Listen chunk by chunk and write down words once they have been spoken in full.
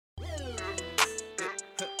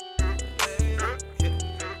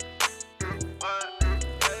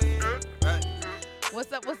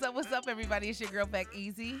What's up, everybody? It's your girl, Beck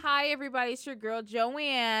Easy. Hi, everybody. It's your girl,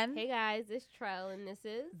 Joanne. Hey guys, it's Trell and this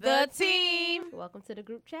is The Team. Welcome to the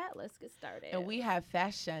group chat. Let's get started. And we have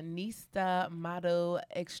fashionista model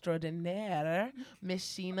extraordinaire, Miss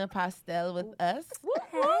Sheena Pastel with us.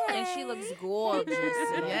 And she looks gorgeous.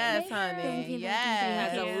 Yes, honey. Thank you. She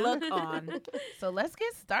Yes. has a look on. So let's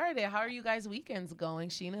get started. How are you guys' weekends going?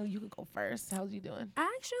 Sheena, you could go first. How's you doing?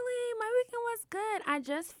 Actually, my weekend was good. I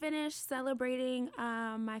just finished celebrating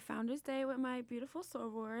my Founders Day with my beautiful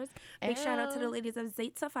sorors. Big shout out to the ladies of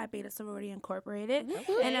Zeta Phi Beta Sorority Incorporated.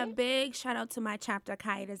 And a big shout out to my chapter,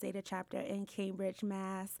 Chi Eta Zeta chapter in Cambridge,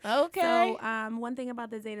 Mass. Okay. So one thing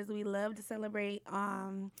about the Zetas, we love to celebrate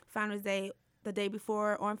Founders Day the day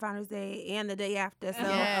before, on Founders Day, and the day after. So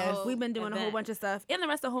Yes. we've been doing a whole bunch of stuff in the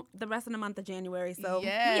rest of the month of January. So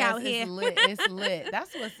yes, we out here. It's lit. It's lit.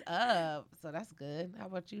 That's what's up. So that's good. How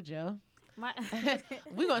about you, Joe?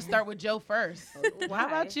 We're gonna start with Joe first. How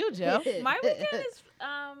about you, Joe? My weekend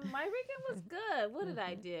was good. What did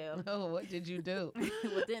I do? Oh, what did you do?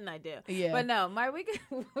 What didn't I do? Yeah. But no, my weekend.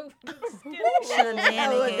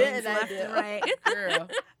 Shenanigans left and right. Girl.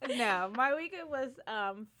 No, my weekend was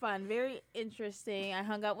fun, very interesting. I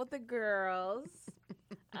hung out with the girls.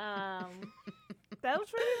 That was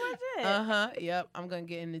pretty much it. Yep. I'm gonna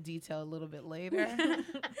get into detail a little bit later.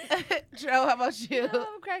 Joe, how about you? Oh,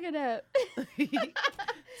 I'm cracking up.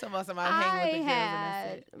 Somebody hang with the girls and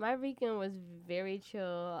that's it. My weekend was very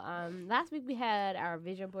chill. Last week we had our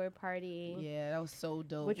vision board party. Yeah, that was so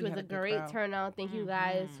dope. Which We was had a good great crowd. turnout. Thank you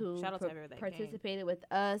guys who Shout out to everyone that participated with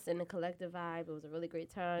us in the collective vibe. It was a really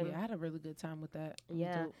great time. Yeah, I had a really good time with that. It was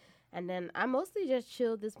Yeah. dope. And then I mostly just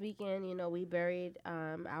chilled this weekend. You know, we buried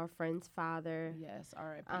our friend's father. Yes,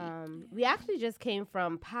 R.I.P. We actually just came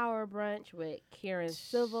from Power Brunch with Karen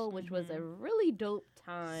Civil, which was a really dope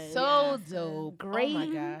time. So dope. Great. Oh my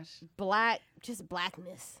gosh. Just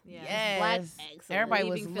blackness. Yes. Black excellence. Everybody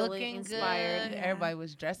was Leaving feeling looking inspired. good. Yeah. Everybody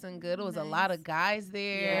was dressing good. It was a Nice. lot of guys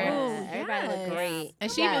there. Yeah. Oh, Everybody looked yes. great.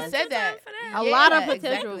 And she Yes. even said that. A lot of Yeah,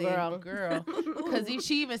 potential, exactly, girl. Because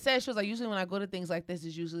she even said, she was like, usually when I go to things like this,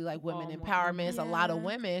 it's usually like women Oh, empowerment. It's a lot of yeah.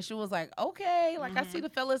 women. She was like, okay, like I see the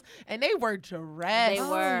fellas, and they were dressed. They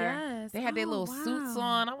Oh, were. yes. They had their Oh, little wow. suits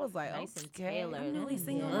on. I was like, Nice and okay. tailored. I'm newly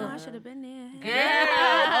single Yeah. now. I should have been there.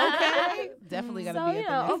 Yeah, okay. Definitely got to So, be at you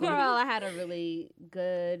the know, next one. overall, I had a really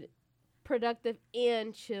good, productive,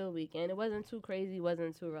 and chill weekend. It wasn't too crazy,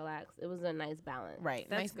 wasn't too relaxed. It was a nice balance. Right.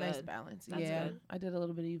 That's nice good. balance. That's yeah. good. I did a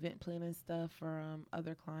little bit of event planning stuff for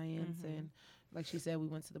other clients. And like she said, we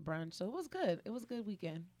went to the brunch. So it was good. It was a good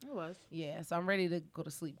weekend. It was. Yeah. So I'm ready to go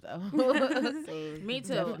to sleep, though. Same. Me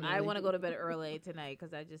too. I Definitely. want to go to bed early tonight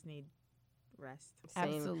because I just need rest.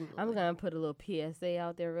 Same. Absolutely. I'm gonna put a little PSA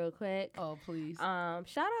out there real quick. Oh, please.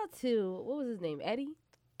 Shout out to what was his name, Eddie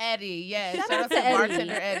Eddie. Yes. Shout Shout out out to to Eddie.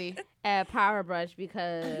 bartender Eddie. at Power Brunch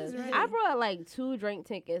because That's right. I brought like 2 drink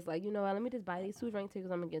tickets. Like, you know what? Let me just buy these 2 drink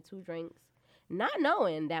tickets. I'm gonna get 2 drinks, not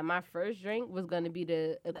knowing that my first drink was gonna be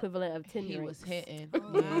the equivalent of 10 He drinks. was hitting.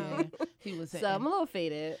 Oh, Yeah. He was hitting. So I'm a little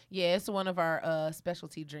faded. Yeah, it's one of our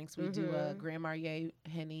specialty drinks. We do Mhm. Grand Marnier,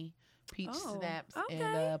 Henny, peach Oh, snaps, okay.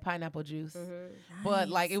 and pineapple juice. Mhm. But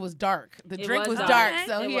like it was dark. The It drink was was dark. dark,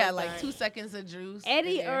 so It he was had like dark. 2 seconds of juice.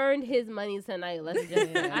 Eddie in there. earned his money tonight. Let's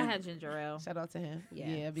just Yeah. I had ginger ale. Shout out to him. Yeah,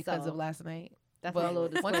 Yeah, because so- of last night. That's But my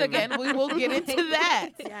little once disclaimer. again, we will get into that.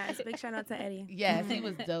 Yes, big shout out to Eddie. Yes, he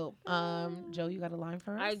was dope. Joe, you got a line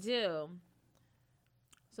for us? I do.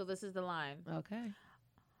 So this is the line. Okay.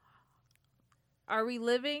 Are we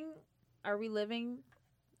living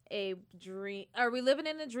a dream? Are we living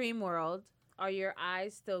in a dream world? Are your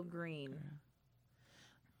eyes still green?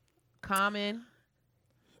 Common.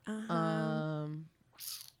 Uh-huh.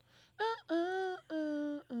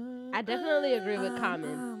 I definitely agree with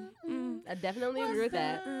Common. Mm. I definitely agree with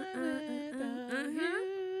that.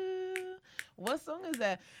 What song is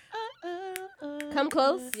that? Come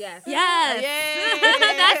close. Yes. Yes. Yeah.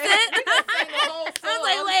 That's it. I was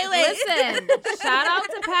like, wait. Listen, shout out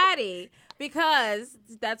to Patty because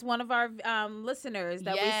that's one of our listeners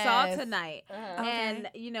that we saw Yes. tonight. Uh-huh. And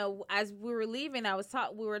you know, as we were leaving,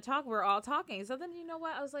 we were all talking. So then, you know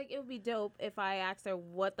what? I was like, it would be dope if I asked her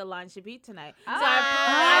what the line should be tonight. So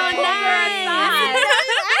I pulled her aside.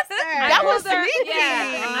 That was pulled her- sneaky.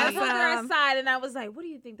 Yeah, I pulled her Awesome. aside and I was like, "What do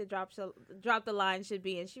you think the drop the line should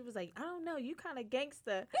be?" And she was like, "I don't know. You kind of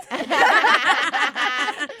gangster." So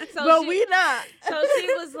But she- we not. So she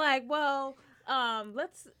was like, "Well,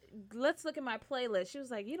 let's." let's look at my playlist. She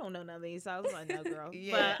was like, you don't know none of these. So I was like, no, girl.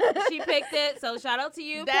 Yeah. But she picked it. So shout out to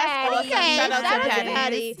you, Patty. Awesome. Okay. Shout out to Patty.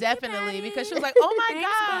 Patty. Definitely. Patty. Because she was like, oh my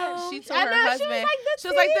God. She told her husband. She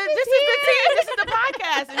was like, this is the team. This is the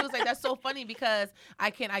podcast. And he was like, that's so funny because I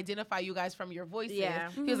can identify you guys from your voices. Yeah.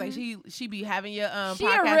 He was like, she be having your She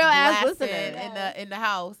podcast a real ass blasted listener. in the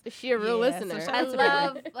house. She a real listener. So I shout out to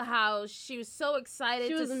love Patty. how she was so excited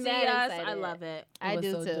She was to see mad us. excited. I love it. I It was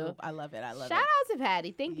do so too. dope. I love it. I love Shout it. out to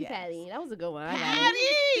Patty. Thank you, Yes. Patty. That was a good one. I got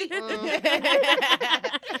it.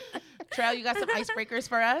 Patty! Trail, you got some icebreakers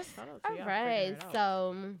for us? All right.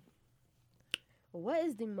 So, what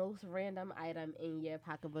is the most random item in your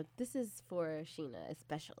pocketbook? This is for Sheena,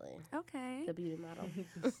 especially Okay. the beauty model.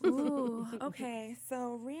 Ooh. Okay.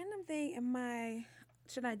 So random thing in my.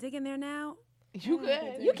 Should I dig in there now? You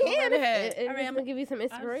good. You Go can. right ahead. It All right, it's gonna give you some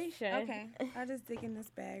inspiration. Okay. I'll just dig in this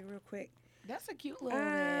bag real quick. That's a cute little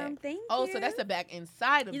bag. Thank you. Oh, so that's the bag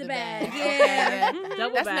inside of The the bag, bag. yeah. Okay,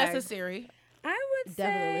 Double that's bag. necessary. I would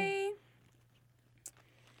Definitely. say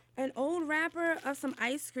an old wrapper of some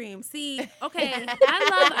ice cream. See, okay,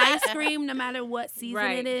 I love ice cream no matter what season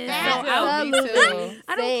Right. it is. That So I, me too.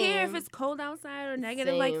 I don't care if Same. it's cold outside or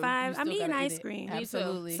negative like Same. 5. You I'm still eating gotta eat ice it. cream.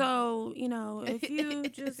 Absolutely. So, if you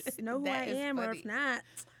just know who That I is am or funny. if not,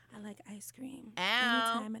 I like ice cream. Ow.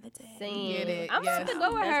 Any time of the day. Same. Get it, I'm yes. about to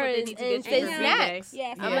go with That's her what they and need to get say you for snacks. Yes, Yeah.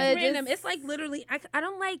 I'm it's gonna random. just- It's like literally,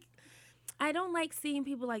 I don't like seeing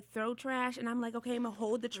people like throw trash, and I'm like, okay, I'm gonna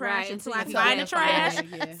hold the trash Right, until until I you find the can't find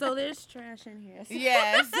trash. it, yeah. So there's trash in here. So-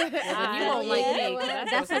 Yes. You won't like Yeah, me.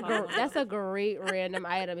 'cause that's a great random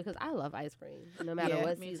item because I love ice cream no matter Yeah,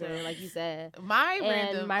 what me season, too. like you said. My And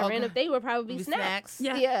random my random thing would probably be Be snacks.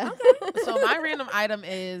 snacks. Yeah. So my random item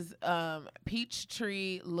is peach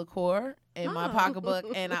tree liqueur in my Oh. pocketbook,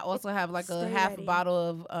 and I also have like a Stay half ready.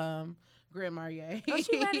 bottle of Grand Marnier. Oh,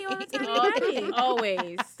 she ready all the time. Oh,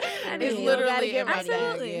 always. It's You literally gotta get in my ready. bag.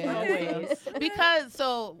 Absolutely. Yeah. Always.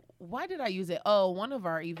 Because why did I use it? Oh, one of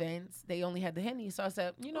our events they only had the Henny, so I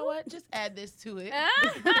said, you know what, just add this to it,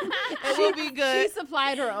 and we'll be She good.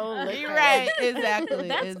 supplied her own. liquor. You're right, exactly,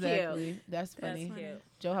 That's exactly. That's funny. That's cute.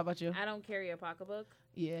 Joe, how about you? I don't carry a pocketbook,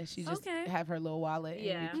 Yeah, she just Okay. have her little wallet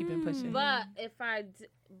Yeah. and we keep it pushing. but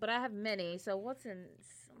but I have many. So what's in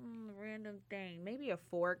some random thing? Maybe a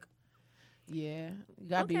fork. Yeah, you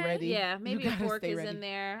gotta be Okay. ready. Yeah, You maybe a gotta fork stay is ready. in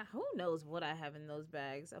there. Who knows what I have in those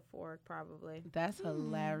bags? A fork, probably. That's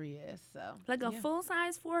hilarious. So Like a yeah. full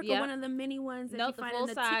size fork Yeah. or one of the mini ones that No, you the find full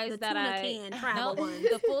in size the that tuna I can no, travel one.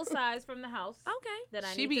 the full size from the house Okay. that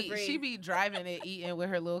I She need be to bring. she be driving it, eating with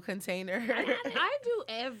her little container. I do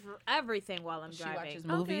everything while I'm She driving. watches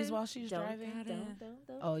movies Okay. while she's Don't- driving.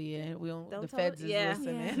 Don't. Oh yeah, we don't. Don't The tell- feds is yeah.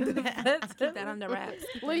 listening. Keep that under wraps.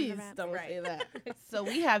 Keep that under Please wraps. don't say that. So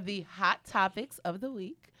we have the hot topics of the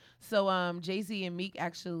week. So Jay-Z and Meek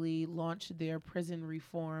actually launched their prison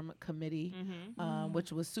reform committee, Mm-hmm.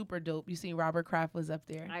 which was super dope. You seen Robert Kraft was up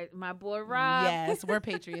there. My boy Rob. Yes, we're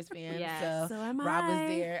Patriots fans. Yes. So So am Rob I. was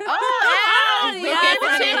there. Oh, we yes, get the we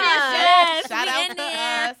championship. Yes, Shout we out in to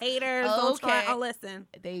there. us. Haters, don't try. Okay. Oh, listen.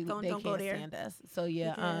 They Don't can't go there. stand us. So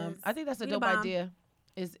yeah, Because I think that's a we the dope bomb. idea.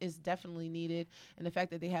 Is definitely needed, and the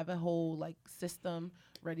fact that they have a whole like system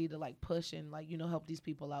ready to like push and like help these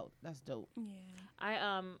people out. That's dope.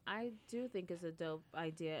 Yeah. I do think it's a dope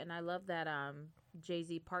idea, and I love that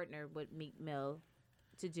Jay-Z partnered with Meek Mill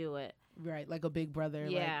to do it. Right, like a big brother.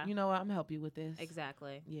 Yeah. Like, you know what? I'm gonna help you with this.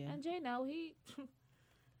 Exactly. Yeah. And Jay, no, he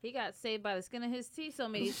got saved by the skin of his teeth. So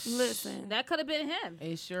many. Listen. that could have been him.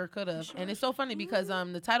 It sure could have. And it's so funny because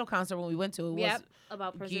the title concert when we went to it was Yep.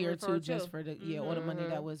 About prison geared to reform, just too. for the all the money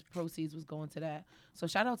that was proceeds was going to that. So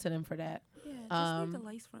shout out to them for that. Yeah, just leave the Um,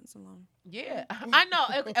 lace fronts alone. Yeah, I know.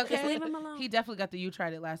 Just Okay, leave him alone. he definitely got the "You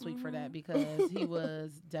Tried It" last week for that because he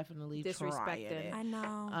was definitely trying Disrespected. it. I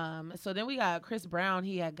know. So then we got Chris Brown.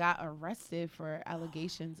 He had got arrested for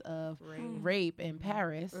allegations of rape in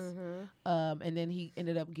Paris. And then he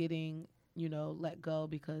ended up getting let go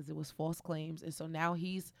because it was false claims, and so now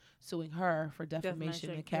he's suing her for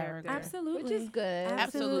defamation of character. Absolutely. Which is good.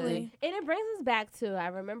 Absolutely. And it brings us back to, I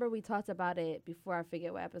remember we talked about it before, I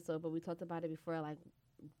forget what episode, but we talked about it before, like,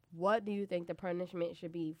 what do you think the punishment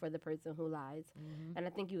should be for the person who lies? And I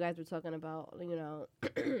think you guys were talking about,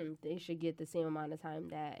 they should get the same amount of time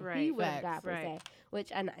that he Right. would have got, Facts. per Right. se.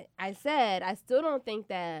 Which, and I said, I still don't think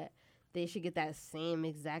that they should get that same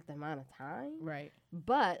exact amount of time. Right.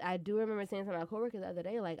 But I do remember saying to my coworker the other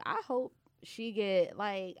day, like, I hope she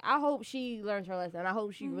learns her lesson. I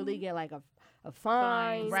hope she really get like a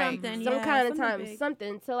fine, Right. Something, some yeah, kind of something time, big.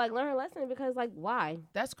 something to like learn her lesson because like why?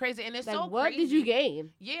 That's crazy, and it's Like so what crazy. did you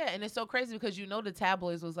gain? Yeah, and it's so crazy because the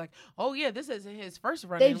tabloids was like, oh yeah, this isn't his first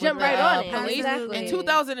run. They jumped right on it. Police Exactly. in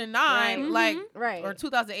 2009, Right. like Right. or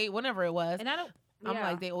 2008, whenever it was. And I don't. I'm yeah.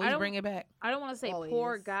 like, they I always don't- bring it back. I don't want to say Always.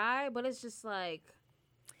 poor guy, but it's just like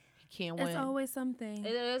He can't win. It's always something.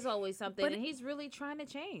 it is always something, But and he's really trying to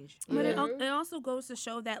change. But it, Mhm. it also goes to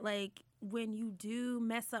show that, like, when you do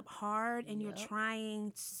mess up hard and you're Yep.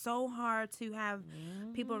 trying so hard to have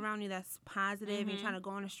people around you that's positive and trying to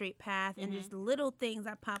go on a straight path, and just little things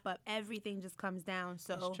that pop up, everything just comes down.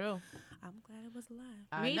 So That's true. I'm glad it was live.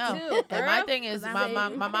 I Me know. too, And my girl. thing is, Cause my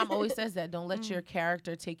I'm- mom always says that don't let your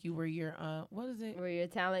character take you where your what is it? Where your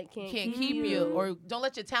talent can't Keep you, or don't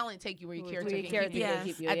let your talent take you where your Where character your can't character keep you. Yes. can't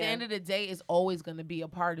keep you. At the yeah. end of the day, it's always going to be a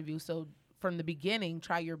part of you. So from the beginning,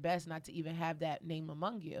 try your best not to even have that name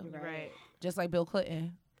among you. Right. Just like Bill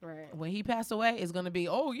Clinton. Right. When he passed away, it's going to be,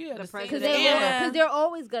 oh yeah, The the same president. Because Diana. they're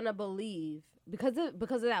always gonna believe because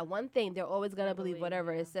of that one thing. They're always gonna believe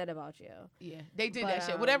whatever is said about you. Yeah, they did But, that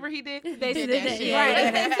shit. Whatever he did, they they did did that that, shit. yeah.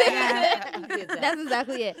 Right. He did that. That's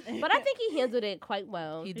exactly it. But I think he handled it quite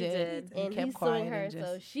well. He did. did. And kept he's quiet suing her, and just,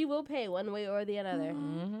 so she will pay one way or the other.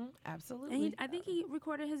 hmm absolutely. And I think he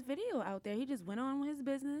recorded his video out there. He just went on with his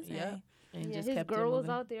business. Yeah. and Yeah, just his kept it girl was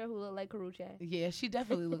moving. out there who looked like Karuche. Yeah, she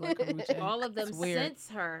definitely looked like Karuche. All of them It's weird. since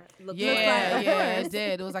her. Look Yeah, like- yeah, Of course. it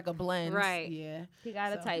did. It was like a blend. Right. Yeah. He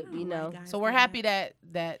got a So- type, I you don't know. like guys So we're like happy that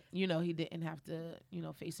he didn't have to,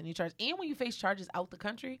 face any charges. And when you face charges out the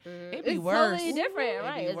country, it'd be It's worse. totally different, It'd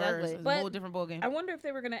right? be worse. Exactly. It's a But whole different ballgame. I wonder if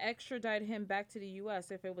they were gonna extradite him back to the U.S.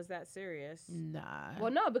 if it was that serious. Nah.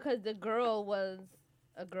 Well, no, because the girl was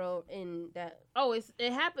a girl in that. Oh, it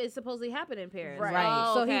happened. It supposedly happened in Paris. Right.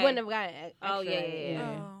 Right. So okay. he wouldn't have gotten Oh, yeah, extra, yeah,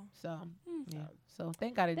 yeah. Oh. So yeah. So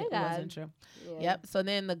thank God it Thank wasn't God. true. Yeah. Yep. So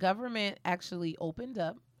then the government actually opened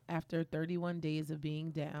up after 31 days of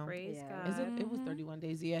being down. Praise Yeah. God. Is it was 31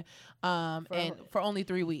 days, yeah. For- And for only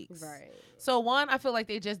 3 weeks. Right. So one, I feel like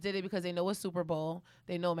they just did it because they know it's Super Bowl.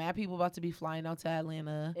 They know mad people about to be flying out to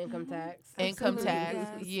Atlanta. Income tax. Income Absolutely,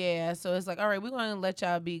 tax. yes. Yeah. So it's like, all right, we're going to let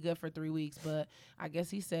y'all be good for 3 weeks. But I guess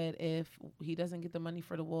he said if he doesn't get the money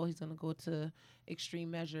for the wall, he's going to go to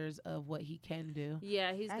extreme measures of what he can do.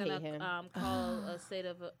 Yeah, he's I gonna hate him. call a state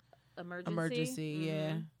of emergency. Emergency,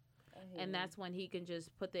 yeah. Mhm. And that's when he can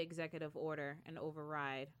just put the executive order and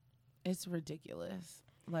override. It's ridiculous.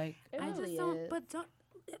 Like, It I really just don't. is. But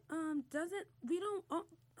doesn't we don't.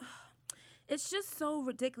 It's just so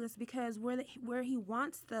ridiculous because where he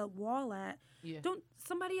wants the wall at, yeah. don't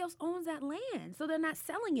somebody else owns that land, so they're not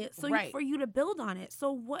selling it. So Right. for you to build on it.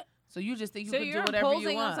 So what? So you just think you So can do you're whatever you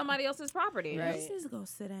imposing want. on somebody else's property. Right. Just needs to go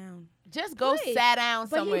sit down Just go Right. sat down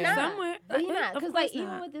But he somewhere. not. somewhere. But he not, Of because course like even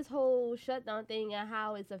not. with this whole shutdown thing and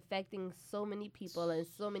how it's affecting so many people and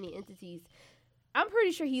so many entities, I'm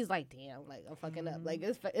pretty sure he's like, damn, like I'm fucking up, like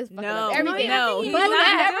it's fucking No, up everything. no, he's but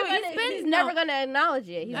not he's never gonna acknowledge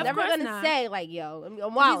it. He's Of never course gonna not. say like, yo,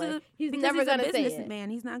 I'm wilding. He's because never he's gonna a say it. businessman.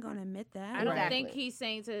 He's not going to admit that. I don't Exactly. think he's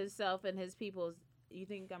saying to himself and his people, you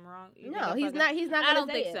think I'm wrong? You think No, I'm he's fucking- not. He's not. I Gonna don't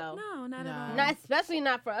say think it. so. No, not Nah. at all. Not especially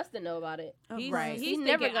not for us to know about it. Of He's, course. Right. he's He's thinking,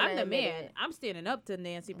 never gonna I'm the admit man. it. I'm standing up to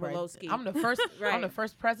Nancy Right. Pelosi. I'm the first. I'm Right. the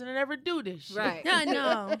first president ever do this shit. Right. I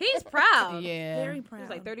know. He's proud. Yeah. Very It proud. was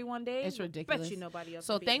like 31 days. It's ridiculous. Bet you nobody else.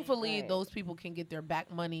 So can beat me. thankfully, Right. those people can get their back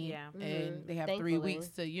money, Yeah. and Mhm. they have 3 Thankfully. weeks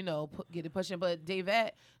to get it pushing. But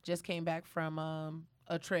Davette just came back from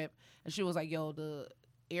a trip, and she was like, "Yo, the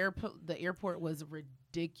airport was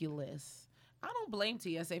ridiculous." I don't blame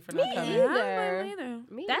TSA for not Me coming. either. I don't blame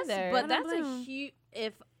either. Me That's either. but I that's don't a blame huge.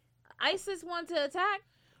 If ISIS want to attack,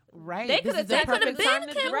 Right? They This could've is the attacked- perfect could've time been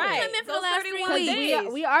to Kim- do right. it. Kim in for the Those last 31 3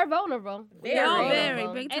 days. we are vulnerable. Very No, vulnerable.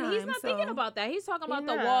 very big And time. he's not thinking so- about that. He's talking about He's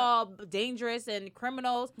the not. wall, dangerous and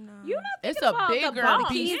criminals. No. You're not It's thinking a about the bigger bomb.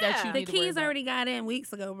 beast that you Yeah. The need to worry keys about. already got in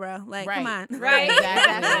weeks ago, bro. Like, Right. come on. Right.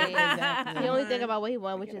 Exactly. He exactly. only think about what he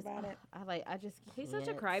wants, which Forget is about it. I just He's such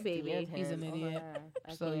a can't crybaby. stand He's an him. Oh my idiot. God.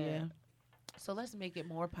 I So can't. yeah. So let's make it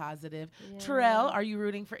more positive. Yeah. Terrell, are you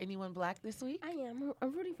rooting for anyone black this week? I am.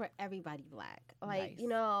 I'm rooting for everybody black. Like,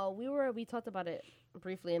 Nice. we talked about it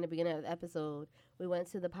briefly in the beginning of the episode. We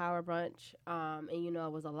went to the Power Brunch, and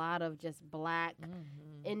it was a lot of just black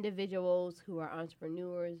individuals who are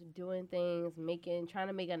entrepreneurs, doing things, trying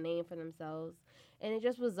to make a name for themselves. And it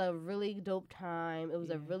just was a really dope time. It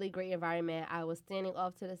was a Yeah. really great environment. I was standing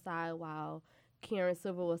off to the side while Karen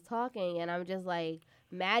Silver was talking, and I'm just like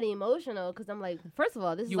mad emotional because I'm like, first of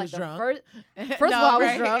all, this You is like was the drunk? first. First of all, I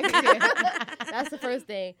was right? drunk. That's the first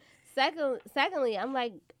thing. Secondly, I'm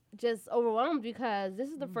like, just overwhelmed because this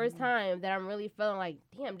is the first time that I'm really feeling like,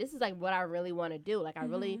 damn, this is like what I really want to do. Like I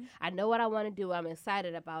know what I want to do. I'm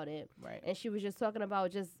excited about it. Right. And she was just talking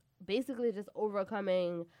about just basically just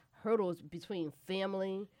overcoming hurdles between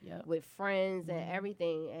family, with friends and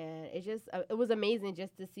everything. And it just, it was amazing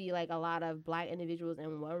just to see like a lot of Black individuals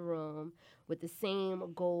in one room with the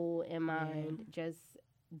same goal in mind, just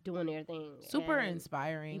doing their thing. Super and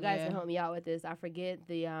inspiring. You guys can help me out with this. I forget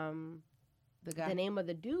the guy. the name of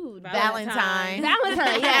the dude. Valentine.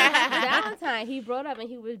 Valentine. He brought up and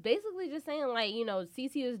he was basically just saying like, you know,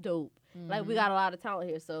 CC is dope. Like we got a lot of talent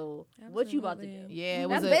here, so what you about to do? Yeah,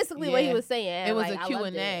 that's basically what he was saying. It was like, a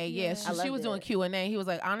Q&A. Yeah, she was doing it. Q&A. He was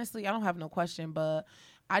like, honestly, I don't have no question, but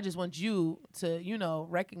I just want you to, you know,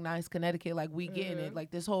 recognize Connecticut like we getting it.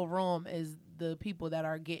 Like this whole room is the people that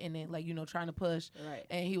are getting it, like, you know, trying to push. Right.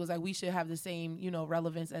 And he was like, we should have the same, you know,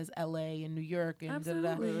 relevance as LA and New York and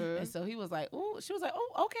da-da-da. And so he was like, oh, she was like,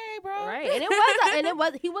 oh, okay, bro. Right. And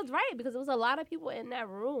he was right because it was a lot of people in that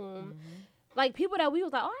room. Like people that we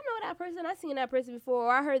was like, oh, I know that person. I seen that person before.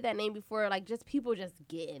 Or I heard that name before. Like just people just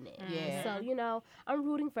getting it. Yeah. So, you know, I'm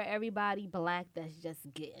rooting for everybody Black that's just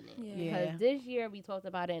getting it. Yeah. Because this year, we talked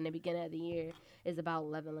about it in the beginning of the year, is about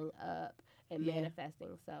leveling up and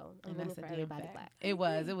manifesting. So I'm rooting for everybody Black. It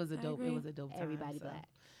was a dope time. Everybody so. Black.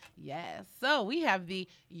 Yes. So we have the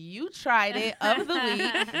You Tried It of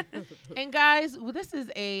the week. And guys, this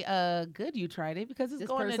is a good You Tried It because it's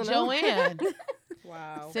going to Joanne.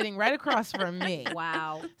 Wow. Sitting right across from me.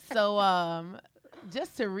 Wow. So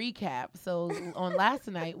just to recap, so on last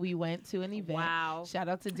night we went to an event. Wow. Shout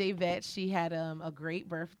out to Davette. She had a great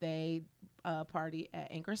birthday party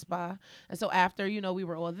at Anchor Spa. And so after, you know, we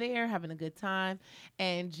were all there having a good time.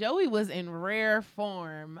 And Joey was in rare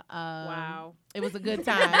form. Wow. It was a good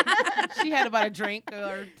time. She had about a drink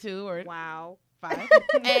or two or 5.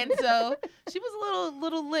 And so she was a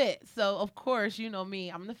little lit. So of course, you know me,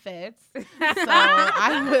 I'm the feds. So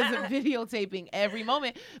I was videotaping every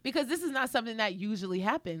moment because this is not something that usually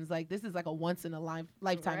happens. Like this is like a once in a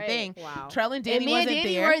lifetime thing. Wow. Trell and Danny wasn't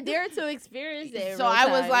Danny there. weren't there to experience it. So I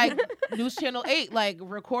was like News Channel 8, like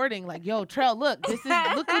recording, like, yo, Trell, look what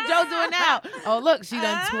Joe's doing now. Oh, look, she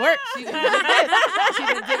done twerked. She done did this. She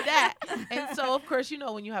done did that. And so of course, you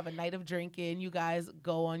know, when you have a night of drinking, you guys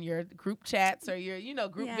go on your group chats or your, you know,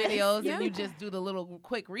 group videos and you just do the little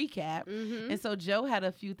quick recap. And so Joe had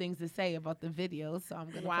a few things to say about the videos, so I'm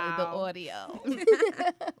going to play the audio.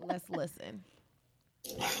 Let's listen.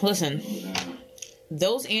 Listen,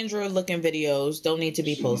 those Android-looking videos don't need to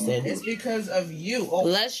be posted. It's because of you.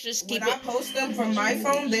 Let's just keep when I post them from my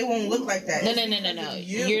phone, they won't look like that. No.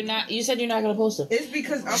 You're not. You said you're not going to post them. It's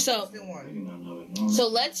because I'm posting one. So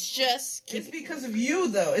let's just keep... It's because of you,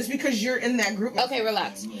 though. It's because you're in that group. Okay,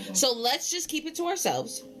 relax. So let's just keep it to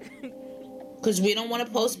ourselves. Because we don't want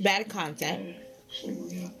to post bad content.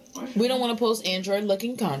 We don't want to post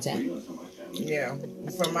Android-looking content. Yeah.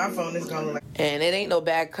 From my phone, it's going to look like... And it ain't no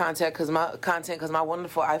bad content because my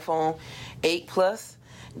wonderful iPhone 8 Plus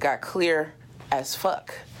got clear as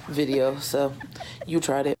fuck video. So you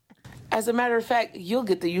tried it. As a matter of fact, you'll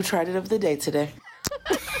get the You Tried It of the day today.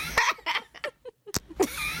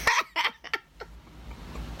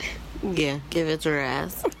 Yeah, give it to her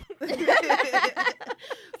ass.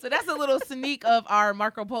 So that's a little sneak of our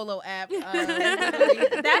Marco Polo app.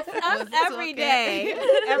 That's us every day.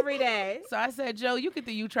 Every day. So I said, Joe, you get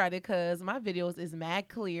the You Tried It because my videos is mad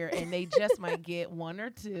clear and they just might get 1 or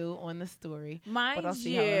 2 on the story. Mind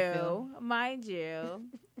you,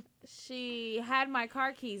 she had my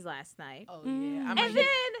car keys last night. Oh, yeah. And then,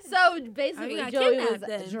 so basically, Joey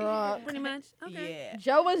was drunk. Pretty much. Okay. Yeah.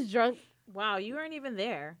 Joe was drunk. wow, you weren't even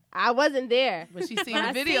there. I wasn't there. But she seen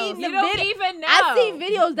the videos. You don't even know. I seen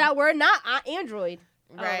videos that were not on Android.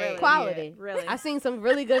 Right. really? Quality. Yeah, really? I seen some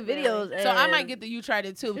really good videos. So I and- might get the You Tried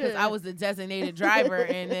It too because I was the designated driver,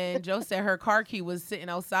 and then Joe said her car key was sitting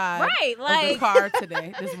outside Right, of the like car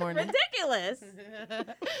this morning. ridiculous.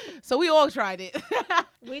 So we all tried it.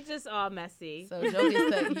 We just all messy. So Joe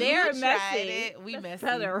gets the They're You messy. tried it. We messy.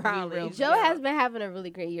 Federally. We real Joe has been having a really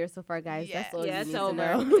great year so far, guys. Yeah. That's all Yeah, you it's need to over.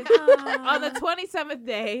 know. On the 27th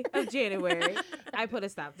day of January, I put a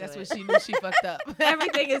stop to That's it. when she knew she fucked up.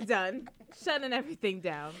 Everything is done. Shutting everything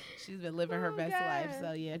down. She's been living her best God. life.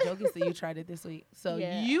 So yeah, Joe gets the You Tried It this week. So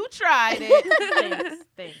Yeah. you tried it.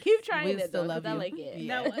 Thanks. Keep trying We it, still though, love 'cause I you. like it.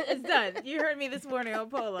 Yeah. No, it's done. You heard me this morning on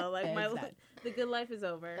Polo. Like Exactly. the good life is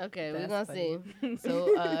over. Okay, That's we're going to funny. see.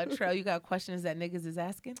 So Trell, you got questions that niggas is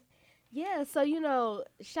asking? Yeah, so, you know,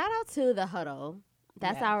 shout out to The Huddle.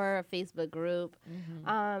 That's Yes. our Facebook group.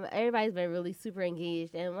 Mm-hmm. Everybody's been really super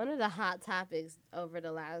engaged. And one of the hot topics over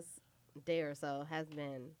the last day or so has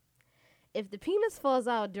been if the penis falls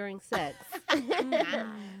out during sex,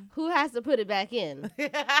 who has to put it back in?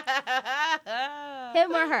 Him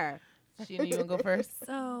or her? Sheena, you want to go first?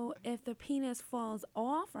 So if the penis falls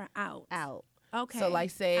off or out? Out. Okay. So like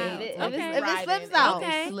say If like it riding, slips out.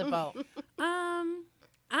 Okay. slip out.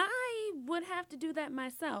 I would have to do that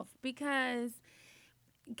myself because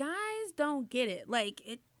guys don't get it. Like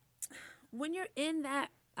it when you're in that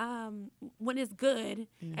when it's good,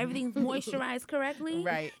 everything's moisturized correctly.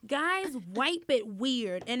 Right. Guys wipe it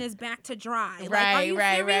weird and it's back to dry. Like, are Right, you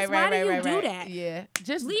right, serious? right, Why right, do you right, do right. that? Yeah.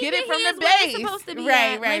 Just Leave get your it from hands the where it's base. supposed to be Right,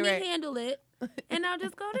 at. right, Let right. me handle it, and I'll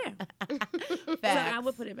just go there. So Facts. I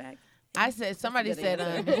would put it back. I said somebody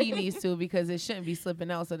said he needs to because it shouldn't be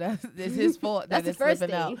slipping out. So it's his fault that That's it's the first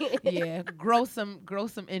slipping out. thing. Yeah, grow some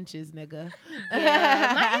inches, nigga.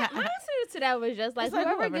 Yeah, my answer to that was just like, It's like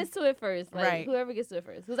whoever whoever. gets to it first. Like, Right. whoever gets to it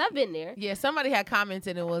first. Because I've been there. Yeah, somebody had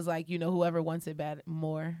commented and it was like, whoever wants it bad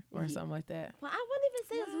more or something like that. Well, I wouldn't even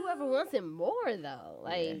say it's whoever wants it more, though.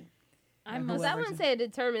 Like, Yeah. because I wouldn't say it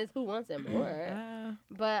determines who wants it more.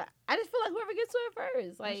 But I just feel like whoever gets to it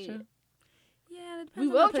first. Like, true. Yeah, it we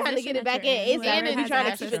depends on both the trying to position get it that back you're in. Whoever And then has trying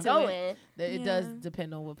to access keep it to going. It does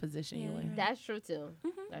depend on what position Yeah, you're in. right. That's true, too.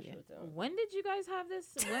 That's Yeah. true, too. When did you guys have this?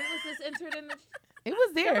 When was this entered in the? It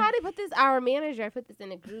was there. Somebody put this, our manager put this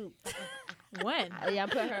in a group. When? Yeah, I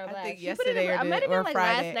put her on I blast. think She put it yesterday in- or I might have or been like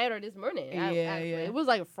Friday. last night or this morning. Yeah, yeah. It was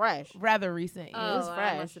like fresh. Rather recent. Oh, Yeah. was I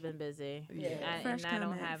fresh. must have been busy. Yeah. Fresh and I don't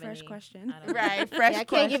comment, have fresh any. question. I don't- Right, fresh Yeah, I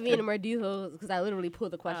can't give you any question. more details because I literally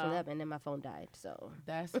pulled the question Oh. up and then my phone died. So,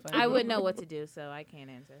 That's funny. I would know what to do, so I can't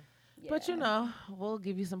answer. But we'll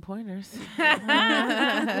give you some pointers.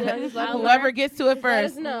 just let Whoever gets to it let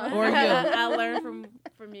us first, know. or you. I'll learn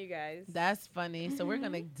from you guys. That's funny. So we're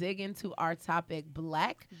gonna dig into our topic,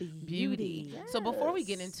 Black Beauty. So before we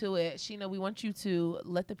get into it, Sheena, we want you to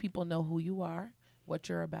let the people know who you are, what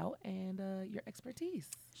you're about, and your expertise.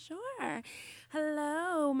 Sure.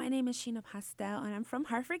 Hello, my name is Sheena Pastel, and I'm from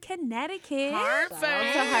Hartford, Connecticut. Shout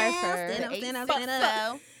out to Hartford. Stand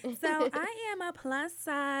up. So I am a plus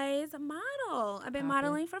size model. I've been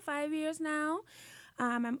modeling for 5 years now.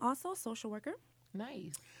 I'm also a social worker.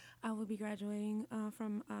 Nice. I will be graduating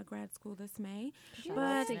from grad school this May.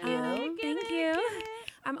 But Thank you.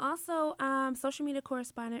 I'm also social media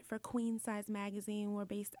correspondent for Queen Size Magazine. We're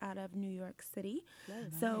based out of New York City.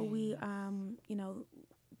 So we,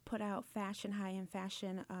 put out fashion, high-end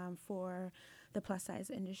fashion for the plus-size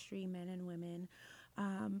industry, men and women.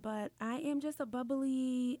 But I am just a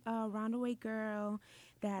bubbly, roundaway girl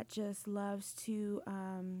that just loves to,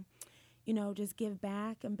 just give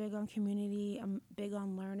back. I'm big on community. I'm big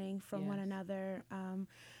on learning from one another.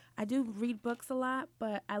 I do read books a lot,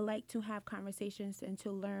 but I like to have conversations and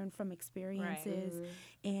to learn from experiences.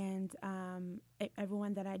 Right. And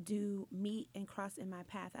everyone that I do meet and cross in my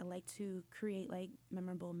path, I like to create like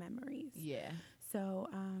memorable memories. Yeah. So,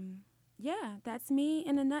 that's me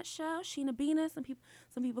in a nutshell. Sheena Bina. Some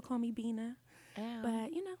people call me Bina. But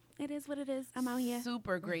it is what it is. I'm out here.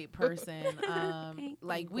 Super great person.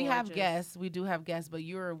 Like we have guests, we do have guests, but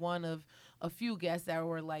you're one of a few guests that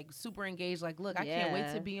were like super engaged. Like, look, I can't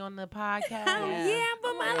wait to be on the podcast.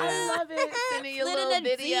 But I love it. Sending you a Slid in little a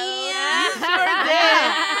video. DM. You sure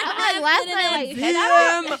did. I'm like last night,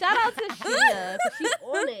 like shout out to Sheena. 'Cause she's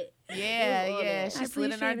on it. Yeah. She I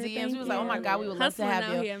slid in our appreciate it. DMs. Thank We was like, oh my you. God, we would love to Hustling have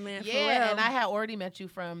out you. here, man, for Yeah, real. and I had already met you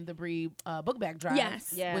from the Bree book bag drive.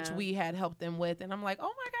 Yes. Yeah. Which we had helped them with. And I'm like,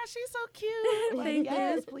 oh my gosh, she's so cute. Like, Thank you.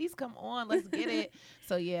 yes, please come on. Let's get it.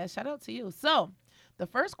 So yeah, shout out to you. So the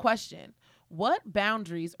first question, what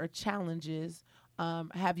boundaries or challenges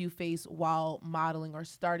have you faced while modeling or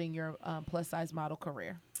starting your plus size model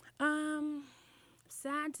career?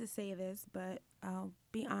 Sad to say this, but I'll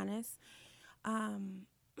be honest.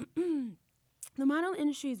 The model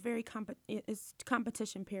industry is very it's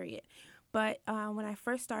competition, period. But when I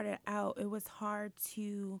first started out, it was hard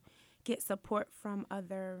to get support from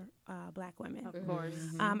other Black women. Of course.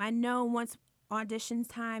 I know once audition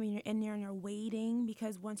time and you're in there and you're waiting,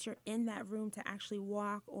 because once you're in that room to actually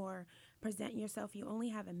walk or present yourself, you only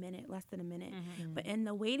have a minute, less than a minute. But in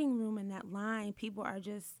the waiting room, in that line, people are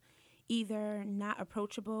just either not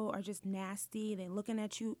approachable or just nasty. They're looking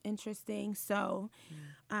at you interesting. So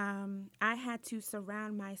I had to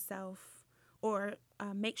surround myself or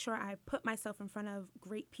make sure I put myself in front of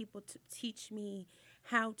great people to teach me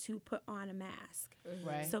how to put on a mask.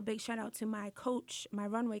 Right. So big shout out to my coach, my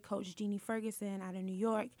runway coach, Jeannie Ferguson out of New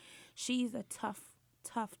York. She's a tough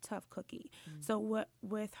cookie. So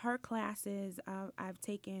with her classes, I've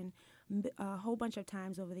taken a whole bunch of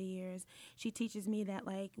times over the years. She teaches me that,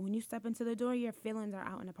 like, when you step into the door, your feelings are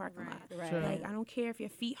out in the parking lot. Right. Sure. Like, I don't care if your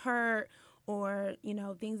feet hurt or, you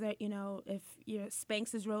know, things that, you know, if your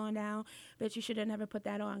Spanx is rolling down, but you should have never put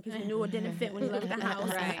that on because you knew it didn't fit when you left the house,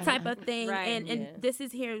 type of thing. And this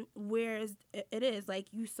is here where it is. Like,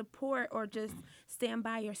 you support or just stand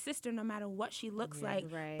by your sister no matter what she looks like.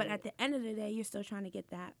 Right. But at the end of the day, you're still trying to get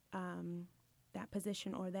that that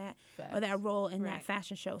position or that role in that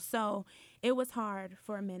fashion show. So it was hard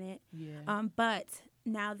for a minute. Yeah. But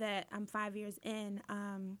now that I'm 5 years in,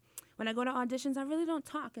 when I go to auditions, I really don't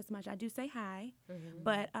talk as much. I do say hi,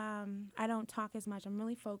 but I don't talk as much. I'm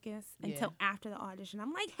really focused until after the audition.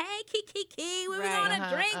 I'm like, hey, Kiki, where we going to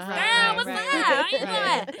drink? Girl, what's up? How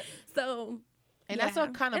you doing? So... And that's a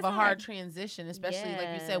kind of a hard transition, especially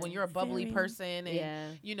like you said, when you're a bubbly person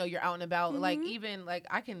and you know you're out and about. Like even like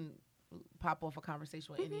I can pop off a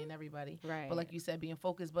conversation with any and everybody, but like you said, being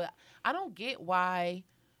focused. But I don't get why,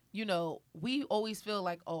 you know, we always feel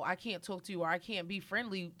like, oh, I can't talk to you or I can't be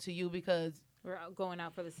friendly to you because we're going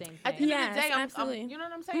out for the same thing. At the end of the day, I'm you know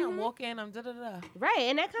what I'm saying? I'm walking, I'm da-da-da. Right,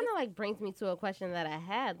 and that kind of like brings me to a question that I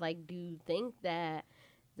had. Like, do you think that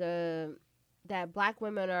that Black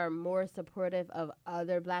women are more supportive of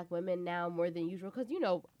other Black women now more than usual? Because, you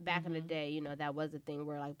know, back in the day, you know, that was a thing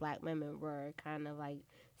where, like, Black women were kind of, like,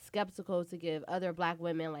 skeptical to give other Black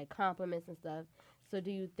women, like, compliments and stuff. So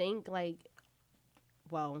do you think, like,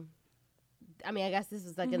 well, I mean, I guess this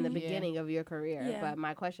was, like, in the beginning of your career. But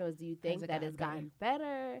my question was, do you think that it's gotten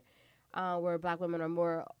better where Black women are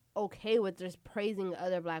more okay with just praising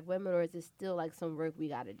other Black women, or is it still, like, some work we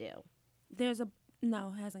got to do?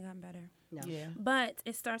 No, it hasn't gotten better. No. Yeah. But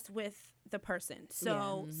it starts with the person.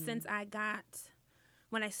 So since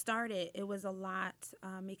when I started, it was a lot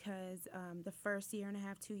because the first year and a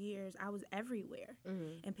half, 2 years, I was everywhere.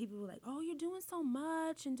 And people were like, oh, you're doing so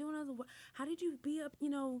much and doing other work. How did you be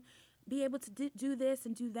able to do this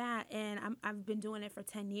and do that? And I've been doing it for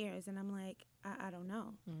 10 years. And I'm like, I don't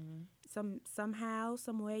know. Somehow,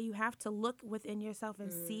 some way, you have to look within yourself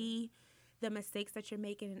and see the mistakes that you're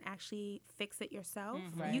making and actually fix it yourself.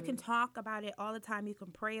 You can talk about it all the time. You can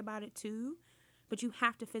pray about it too, but you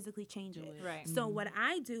have to physically change it. Right. So what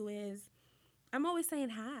I do is I'm always saying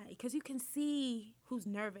hi because you can see who's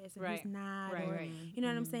nervous and who's not. You know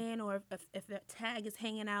what I'm saying? Or if the tag is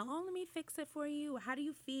hanging out, oh, let me fix it for you. Or how do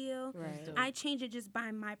you feel? Right. I change it just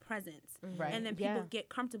by my presence. And then people get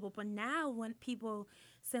comfortable. But now when people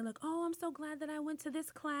say like, oh, I'm so glad that I went to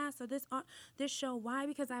this class or this show. Why?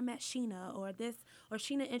 Because I met Sheena or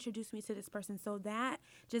Sheena introduced me to this person. So that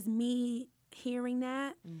just me hearing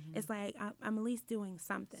that, it's like I'm at least doing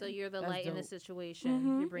something. So you're the light in the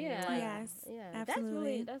situation. You're bringing light. Yes,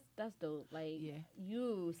 absolutely. That's dope. Like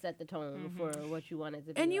you set the tone for what you wanted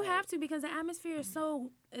to be. And you have to, because the atmosphere is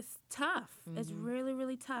it's tough. It's really,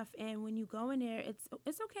 really tough. And when you go in there,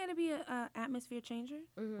 it's okay to be a atmosphere changer.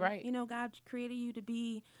 Right. You know, God created you to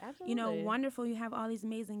be, you know, wonderful. You have all these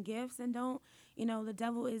amazing gifts, and don't, you know, the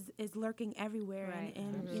devil is lurking everywhere.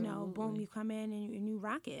 And you know, boom, you come in and you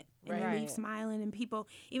rock it. And you leave smiling, and people,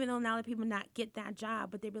 even though now that people not get that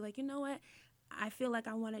job, but they be like, you know what? I feel like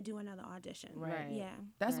I want to do another audition. Right. Yeah.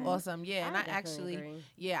 That's awesome. Yeah. And I actually,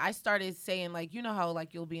 I started saying, like, you know how,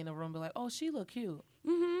 like, you'll be in a room, be like, oh, she look cute.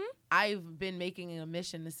 I've been making a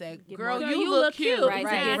mission to say, girl, you look cute. Right.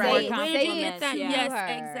 Where did you get that? Yes,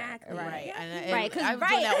 exactly. Right. Because I've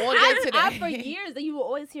done that all day today. For years, you will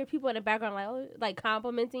always hear people in the background like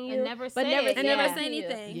complimenting you, and never say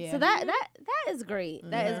anything. Yeah. So that is great.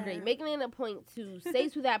 That is great. Making it a point to say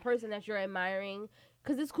to that person that you're admiring.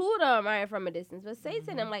 Because it's cool to admire from a distance, but say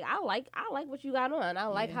to them, like, I like what you got on. I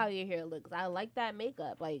like how your hair looks. I like that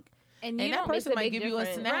makeup. Like, and that person might give you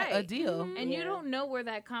a deal. And you don't know where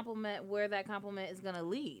that compliment is gonna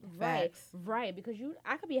lead. Right. Because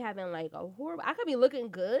I could be having like a horrible. I could be looking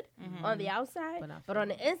good on the outside, but on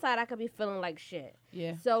the inside, I could be feeling like shit.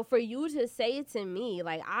 Yeah. So for you to say to me,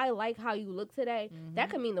 like, I like how you look today, that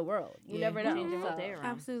could mean the world. You never know.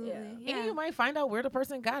 Absolutely. Yeah. And you might find out where the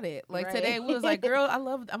person got it. Like today, we was like, girl,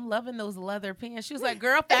 I'm loving those leather pants. She was like,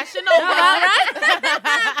 girl, Fashion Nova.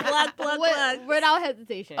 Plug. Without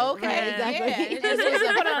hesitation. Okay. Right, exactly. Yeah. It just was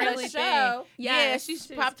a put on friendly a show. Thing. Yeah, she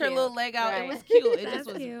popped her little leg out. It was cute. It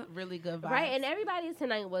just was really good vibes. Right, and everybody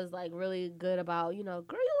tonight was like really good about, you know,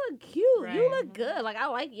 girl, you look cute. You look good. Like, I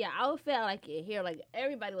like your outfit. I like your hair. Like,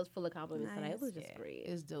 everybody was full of compliments tonight. It was just great.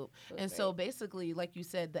 It's dope. So basically, like you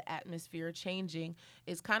said, the atmosphere changing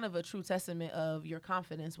is kind of a true testament of your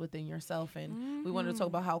confidence within yourself. And we wanted to talk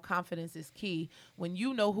about how confidence is key. When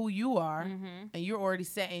you know who you are and you're already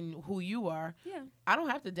setting who you are, I don't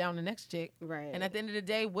have to down the next chick. Right. And at the end of the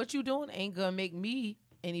day, what you doing ain't gonna make me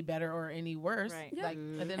any better or any worse. Right. Yeah. Like,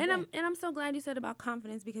 And I'm so glad you said about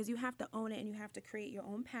confidence, because you have to own it and you have to create your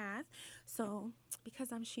own path. So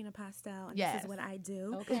because I'm Sheena Pastel and this is what I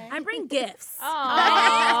do, I bring gifts.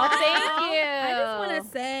 Oh, thank you. I just want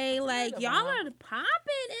to say, like, y'all are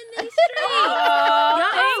popping in these streets. Y'all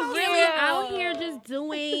are really out here just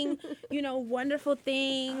doing, wonderful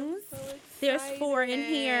things. There's 4 in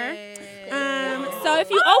here. So if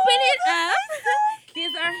you open it up,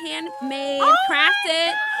 these are handmade,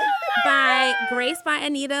 crafted by Grace by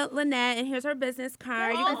Anita Lynette, and here's her business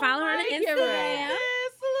card. You can follow her on Instagram.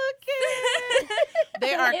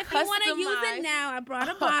 They are if customized. you want to use it now, I brought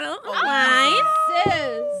a bottle of wine.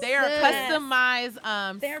 They are customized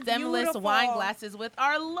They're stemless beautiful. wine glasses with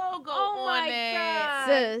our logo on it. God.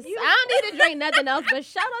 Sis, I don't need to drink nothing else, but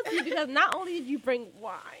shout out to you because not only did you bring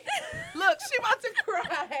wine. Look, she about to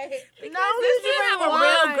cry. No, This is have a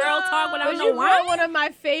real girl talk without no you wine. brought one of my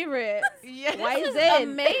favorites. Yes. White Zin.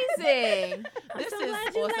 Amazing. This so is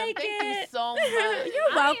glad you awesome. like Thank you it. so much.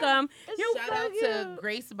 You're welcome. Shout out to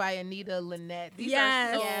Grace by Anita Lynette. These Yes.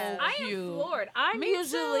 are so Yes. I am cute. floored. I'm Me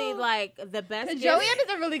usually too. like the best. Because gift. Joanne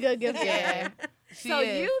is a really good gift giver. She So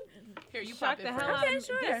is. you Here, you pop shocked it the hell first. out of Okay, me.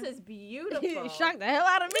 sure. This is beautiful. Shocked the hell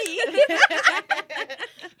out of me.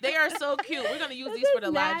 They are so cute. We're gonna use these for the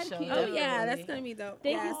live show. cute. Oh yeah, that's definitely. gonna be dope.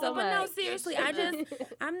 Thank you so But no, much. seriously, I'm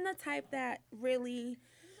the type that really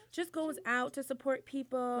just goes out to support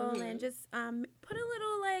people and just put a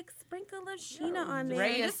little like sprinkle of Sheena on there.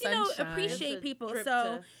 Ray And of just sunshine. appreciate It's a people. trip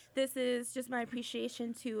So to- this is just my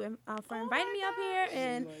appreciation to for inviting me up here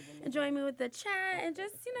and enjoying me with the chat and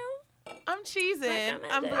just I'm cheesing.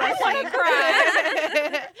 Like I'm I blushing. wanna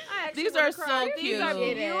cry. These are so cute. These are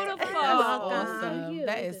beautiful. That's awesome. Thank you.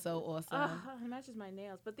 That is so awesome. It matches my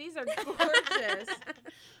nails, but these are gorgeous.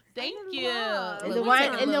 Thank you. love. And Look, the we wine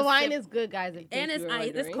took a and the little wine sip. is good, guys. in and case it's you were ice.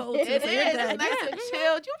 It's wondering. cold too. It so is. you're It's good. nice Yeah. and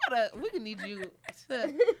chilled. We can need you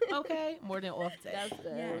to, okay, more than off day. That's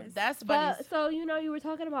good. Yes. That's funny. But so you were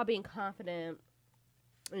talking about being confident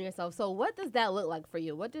in yourself. So what does that look like for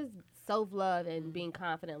you? What does self-love and being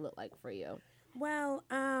confident look like for you? Well,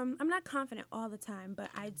 I'm not confident all the time, but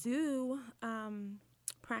I do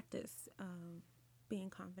practice being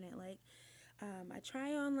confident. Like, I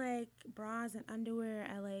try on like bras and underwear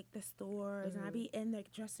at like the stores, and I be in the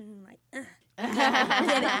dressing room like, what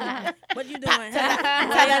you doing? What you doing? I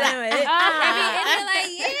be in there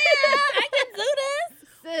like, yeah, I can do this.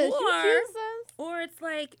 Sis, you cute, sis. Or it's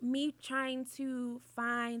like me trying to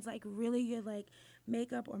find like really good like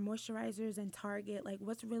makeup or moisturizers in Target, like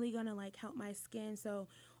what's really gonna like help my skin. So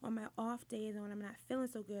on my off days and when I'm not feeling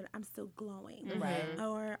so good, I'm still glowing. Right.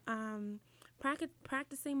 Or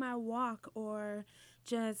practicing my walk, or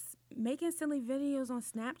just making silly videos on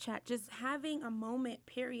Snapchat. Just having a moment,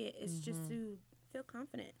 period, is just to feel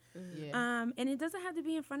confident. Yeah. And it doesn't have to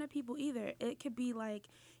be in front of people either. It could be like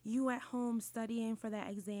you at home studying for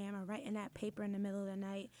that exam or writing that paper in the middle of the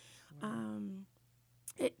night.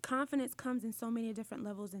 Confidence comes in so many different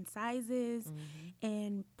levels and sizes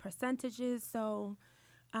and percentages. So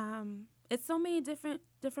it's so many different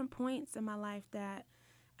points in my life that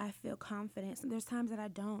I feel confident. So there's times that I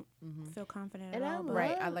don't feel confident And at I all. love,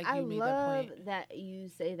 Right, I like you made that love point. that you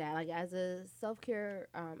say that. Like as a self-care,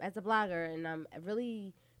 as a blogger, and I'm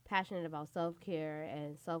really passionate about self-care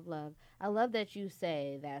and self-love. I love that you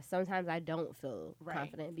say that sometimes I don't feel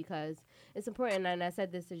confident, because it's important, and I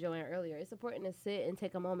said this to Joanne earlier, it's important to sit and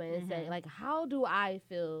take a moment and say, like, how do I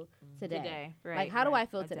feel today? Right, like, how do I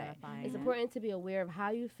feel today? Identifying It's it. important to be aware of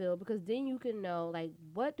how you feel, because then you can know, like,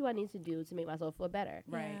 what do I need to do to make myself feel better?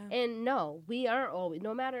 Right. Yeah. And no, we aren't always,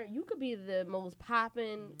 no matter, you could be the most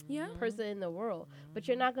popping Yeah. person in the world, but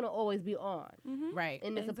you're not going to always be on. Right.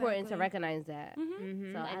 And it's important to Exactly. recognize that.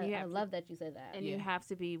 Mhm. So And you I have to- love that you say that. And you have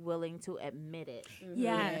to be willing to admit it.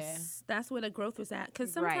 Yes, that's where the growth was at.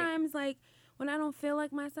 Because Right. sometimes, like, when I don't feel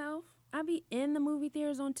like myself, I be in the movie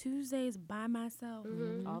theaters on Tuesdays by myself,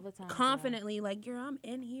 All the time. confidently, like, girl, I'm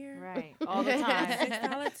in here. Right. All the time.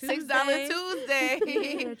 $6 Tuesday. $6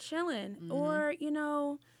 Tuesday. They're chilling. Or,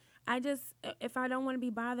 I just, if I don't want to be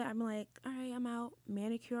bothered, I'm like, all right, I'm out,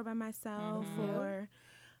 manicure by myself. Or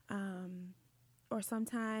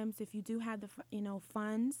sometimes if you do have the,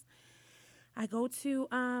 funds, I go to,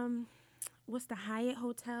 what's the Hyatt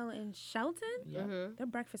Hotel in Shelton? Their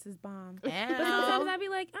breakfast is bomb. But sometimes I'd be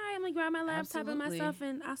like, all right, I'm going to grab my laptop and Absolutely. myself,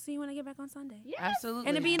 and I'll see you when I get back on Sunday. Absolutely.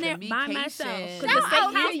 And to be in there The by vacation. myself. 'Cause Shout the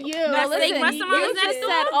out steakhouse- to you. the steak restaurant you is next just door.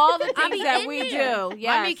 said all the I'll things be that in we there. do. My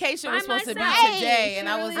Yes. vacation was By supposed to be myself. today, and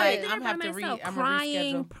I was I'll be like, there I'm by have to myself, I'm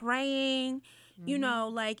crying, reschedule. praying,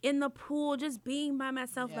 like in the pool, just being by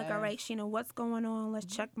myself. Like, all right, Yes. Sheena, what's going on? Let's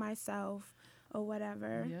check myself or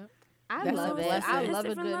whatever. Yep. I That's love a it. blessing. I It's love a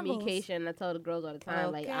different good levels. vacation. I tell the girls all the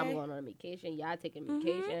time, like, I'm Okay. going on a vacation. Y'all taking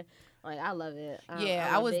vacation. Like, I love it. Yeah,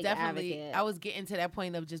 I'm I a was big definitely, advocate. I was getting to that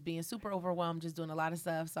point of just being super overwhelmed, just doing a lot of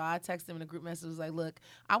stuff. So I texted him in a group message, was like, look,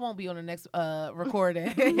 I won't be on the next Yes. recording.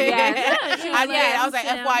 I did. I was like,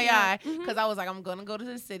 Yeah. FYI, Mhm. because I was like, I'm going to go to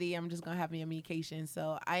the city. I'm just going to have me a vacation.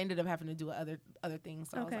 So I ended up having to do other things.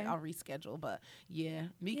 So I was Okay. like, I'll reschedule. But yeah,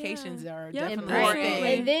 vacations are Yep. definitely Right. a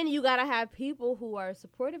thing. And then you gotta have people who are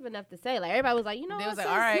supportive enough to say, like, everybody was like, you know, They what, was like,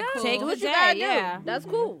 sis, all right, yeah, cool. Take do the what you day, gotta yeah. do. That's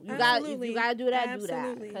cool. You got if Absolutely. you gotta do that,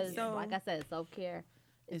 Absolutely. do that. Because, So- like I said, self care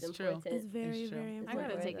is It's true. important. It's very, It's true. very I important.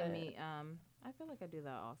 gotta take a Right. meet. I feel like I do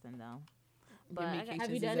that often though. Your But I got- vacations Have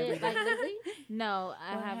you is done every it like day. lately? No,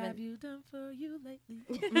 I What haven't. have you done for you lately?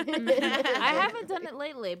 I haven't done it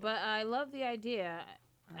lately, but I love the idea.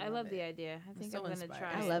 I love the idea. I think so I'm gonna inspiring.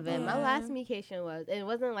 try. I it. love it. My Yeah. last vacation was, it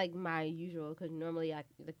wasn't like my usual, because normally, like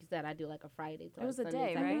you said, I do like a Friday to It was a Sunday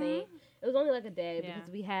day, type of right? thing. It was only like a day Yeah. because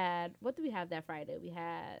we had, what did we have that Friday? We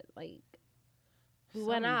had like, we Some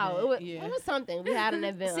went out. event, yeah. It was something. We had an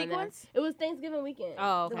event on there. Sequence? It was Thanksgiving weekend.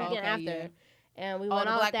 Oh, The okay. weekend Okay, after. yeah. And we Oh, went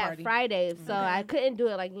the out black that party. Friday. So Okay. I couldn't do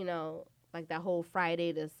it like, like that whole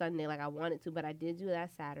Friday to Sunday like I wanted to, but I did do that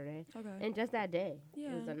Saturday. Okay. And just that day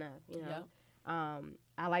Yeah. was enough, Yep.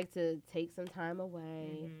 I like to take some time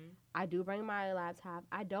away. I do bring my laptop.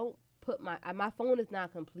 I don't put my phone is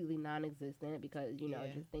not completely non-existent because, Yeah.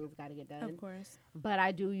 just things got to get done. Of course. But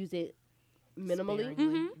I do use it minimally.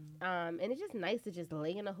 Sparingly. And it's just nice to just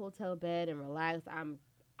lay in a hotel bed and relax.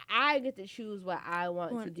 I get to choose what I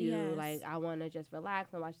want to do. Yes. Like, I want to just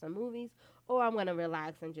relax and watch some movies, or I'm going to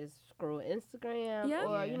relax and just scroll Instagram, Yep.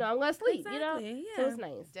 or, Yeah. I'm going to sleep, Exactly. So Yeah. it's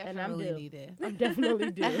nice. Definitely and I'm due. needed. I'm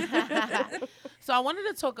definitely due. So I wanted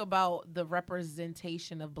to talk about the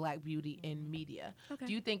representation of Black beauty in media. Okay.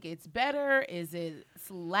 Do you think it's better? Is it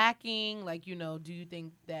lacking? Like, do you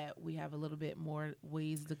think that we have a little bit more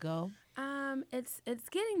ways to go? It's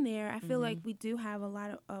getting there. I feel like we do have a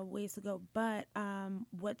lot of ways to go, but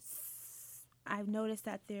I've noticed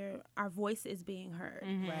that our voice is being heard.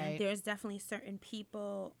 Right. There's definitely certain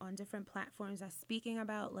people on different platforms that's speaking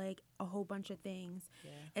about like a whole bunch of things.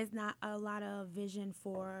 Yeah. It's not a lot of vision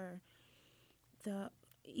for the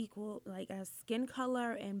equal like a skin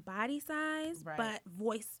color and body size, Right. but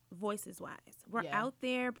voices wise. We're Yeah. out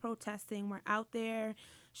there protesting. We're out there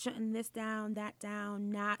shutting this down, that down,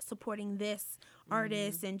 not supporting this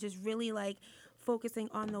artist, and just really like focusing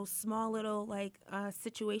on those small little like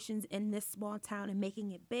situations in this small town and making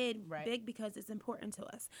it Right. big because it's important to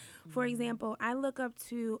us. For example, I look up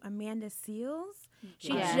to Amanda Seales.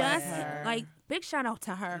 She Yes. just Her. like big shout out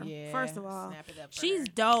to her. Yeah. First of all, Snap it up for she's her.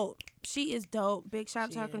 dope. She is dope. Big shout out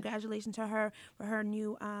She to her. is. Congratulations to her for her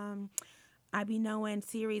new I Be Knowing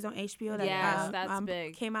series on HBO that Yes, that's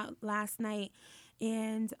big. came out last night.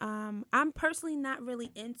 And I'm personally not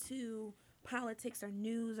really into politics or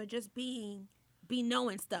news or just be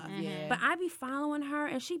knowing stuff. Yeah. But I be following her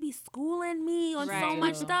and she be schooling me on so Right.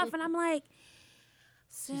 much stuff, and I'm like,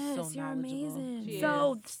 sis, so you're knowledgeable. amazing. She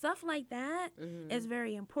So stuff like that is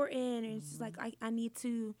very important, and it's just like I need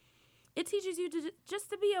to. It teaches you to just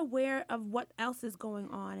to be aware of what else is going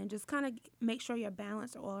on and just kind of make sure you're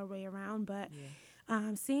balanced all the way around. But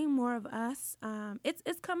seeing more of us,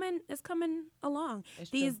 it's coming along. It's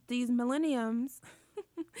These millenniums.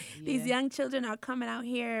 These Yeah. young children are coming out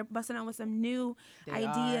here busting out with some new They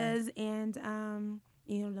ideas and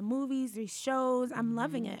the movies, these shows. I'm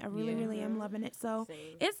loving it. I really, Yeah. really am loving it. So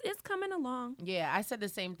Same. it's coming along. Yeah, I said the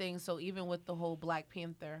same thing. So even with the whole Black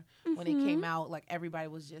Panther, when it came out, like everybody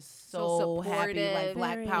was just so happy, like supportive.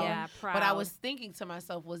 Black Very, Power. yeah, But I proud. was thinking to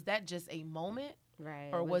myself, was that just a moment, Right.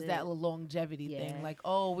 or was that a it? longevity thing? Yeah. Like,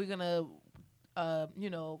 oh, we're gonna,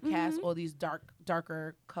 cast all these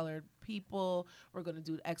darker colored people. We're gonna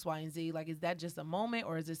do X, Y, and Z. Like, is that just a moment,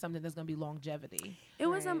 or is it something that's gonna be longevity? It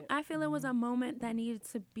was Right. I feel it was a moment that needed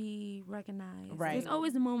to be recognized. Right. There's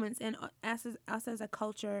always moments, and us as a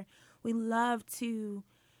culture, we love to.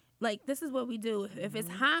 Like, this is what we do. If it's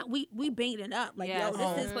hot, we bang it up. Like, Yes. yo, this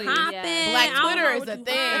Oh, is please. popping. Yes. Black I don't Twitter know is what a you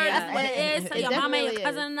thing. heard. That's what it is. Tell It your mama, your definitely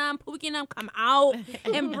cousin, and them, Pookie and them, come out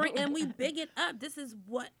and we big it up. This is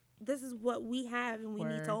what we have, and we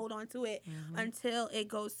need Word. to hold on to it until it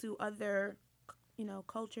goes to other,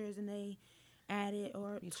 cultures and they add it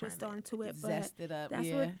or Be twist trying to onto it. But Zest it up. that's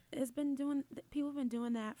Yeah. what it's been doing. People have been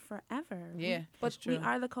doing that forever. Yeah, But that's true. we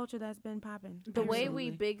are the culture that's been popping. The way we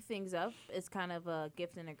Absolutely. big things up is kind of a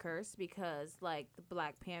gift and a curse because, like the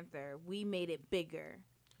Black Panther, we made it bigger,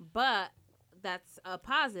 but that's a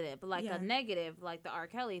positive, like Yeah. a negative, like the R.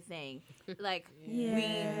 Kelly thing. Like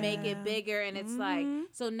Yeah. we make it bigger, and it's like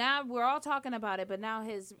so now we're all talking about it, but now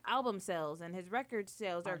his album sales and his record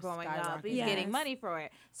sales are going up. He's Yes. getting money for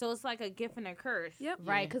it, so it's like a gift and a curse. Yep.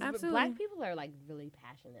 Right, because Absolutely. black people are like really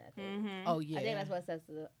passionate. I think. Oh yeah. I think that's what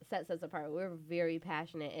sets us apart. We're very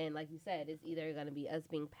passionate, and like you said, it's either going to be us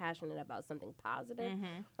being passionate about something positive,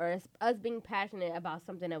 or it's us being passionate about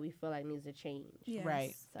something that we feel like needs to change. Yes.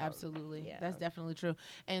 Right. So, Absolutely. yeah. That's definitely true.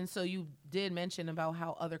 And so you did mention about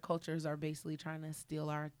how other cultures are basically trying to steal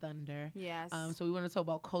our thunder. Yes. So we want to talk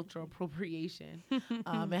about cultural appropriation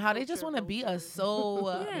and how they just want to be us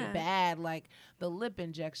so Yeah. bad, like the lip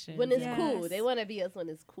injection. When it's Yes. cool, they want to be us when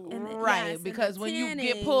it's cool. And the- Right, yes, and because the when you get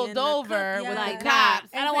tanning pulled and the over cut- with yeah. the cops,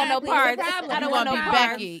 I don't want no Exactly. parts. It's a problem. I don't you want gonna no be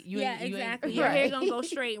parts. Becky. You Yeah, ain't- you ain't- exactly. Your right. hair gonna go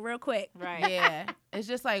straight real quick. Right. Yeah, it's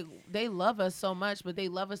just like they love us so much, but they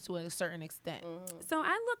love us to a certain extent. So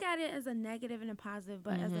I look at it as a negative and a positive,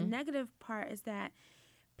 but as a negative part is that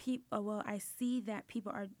I see that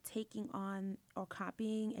people are taking on or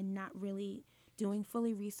copying and not really doing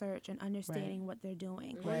fully research and understanding what they're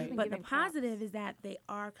doing. Right. But the positive is that they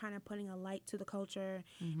are kind of putting a light to the culture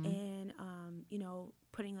and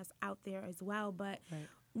putting us out there as well. But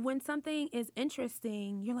when something is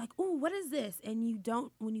interesting, you're like, "Ooh, what is this?" And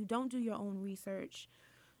when you don't do your own research,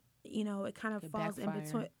 it kind of falls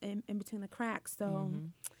in between the cracks. So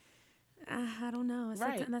I don't know.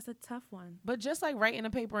 That's a tough one. But just like writing a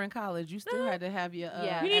paper in college, you still had to have your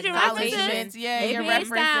Yeah. You need your acknowledgments. references. Yeah, your APA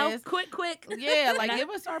style. references. Quick. Yeah, like give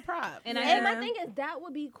us our props. And And my thing is that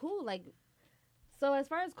would be cool. Like, so as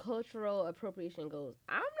far as cultural appropriation goes,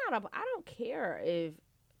 I don't care if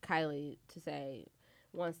Kylie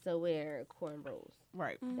wants to wear cornrows.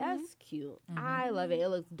 Right. That's cute. I love it. It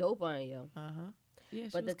looks dope on you. Yeah,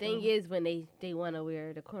 But the thing is, when they want to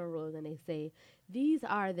wear the cornrows and they say these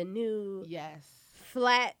are the new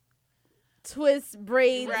flat twist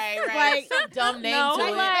braids, Right. Some dumb name to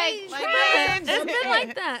it. It's been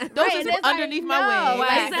like that. Those Right, is and it's underneath like, my no, wig.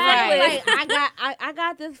 like, Exactly. Like, I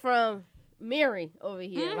got this from Mary over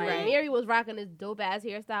here. Like Mary was rocking this dope ass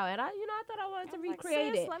hairstyle, and I thought I wanted to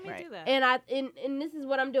recreate it. Let me do that. And this is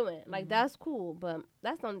what I'm doing. Like that's cool, but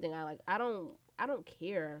that's the only thing I like. I don't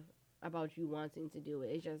care about you wanting to do it.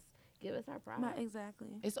 It's just give us our props. Exactly.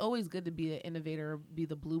 It's always good to be an innovator, be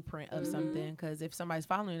the blueprint of something, because if somebody's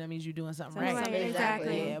following, that means you're doing something right.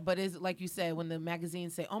 Exactly. Yeah, but it's like you said, when the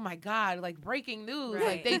magazines say, "Oh my God, like breaking news," Right.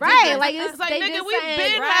 like they did Right, this. like it's like they nigga, did we've something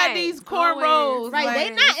been had right. these cornrows. Right, like,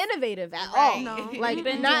 they not innovative at all. Right. No. Like We've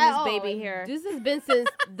been not doing at this all. baby hair. This has been since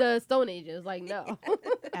the Stone Ages. Like no.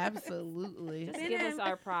 Absolutely. Just give us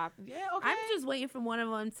our prop. Yeah, okay. I'm just waiting for one of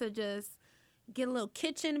them to just get a little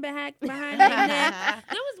kitchen behind their neck.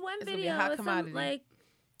 There was one It's gonna be a video hot of some commodity.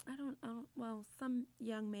 some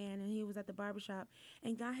young man, and he was at the barbershop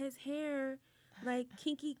and got his hair like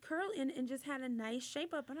kinky curly and just had a nice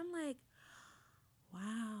shape up, and I'm like,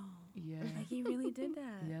 wow, Yeah. like he really did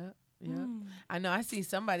that. Yep. I know. I see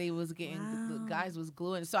somebody was getting the guys was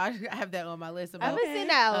gluing, so I have that on my list about. I've been seeing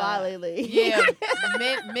that a lot lately. Yeah,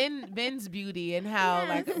 men's beauty and how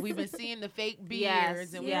like we've been seeing the fake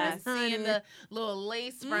beards and we've been seeing the little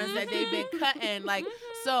lace fronts that they've been cutting. Like,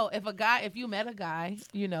 so if you met a guy,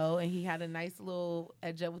 and he had a nice little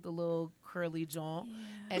edge up with a little curly jaunt,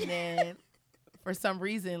 and then for some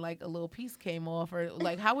reason like a little piece came off, or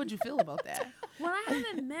like, how would you feel about that? Well, I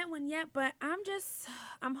haven't met one yet, but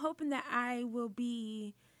I'm hoping that I will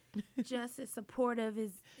be just as supportive as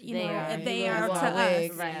they are to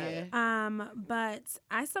us. Right. But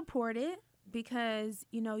I support it because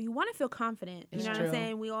you want to feel confident. You It's know what true. I'm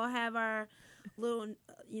saying? We all have our little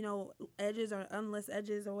edges or unless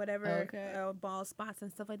edges or whatever, bald spots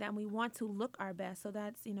and stuff like that, and we want to look our best. So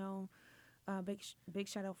that's big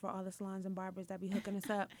shout out for all the salons and barbers that be hooking us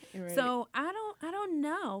up. Right. So I don't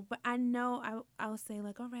know, but I know I'll say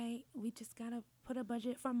like, all right, we just gotta put a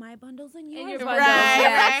budget for my bundles and yours. your Right,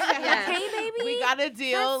 bundles, yes. Okay, baby. We got a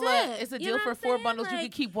deal. That's Look, it. it's a You deal know for what I'm 4 saying? bundles. You Like,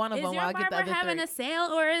 can keep one of is them your while I get the barber other having 3. a sale,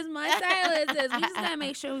 or is my stylist this? We just gotta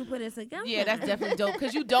make sure we put it together. Yeah, that's definitely dope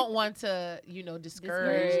because you don't want to,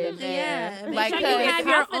 discourage the man. Yeah, make Like, sure you have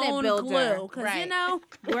your confident own builder. glue, because Right.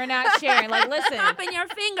 We're not sharing. Like, listen, popping your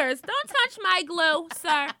fingers. Don't touch my glue,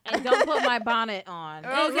 sir. and don't put my bonnet on.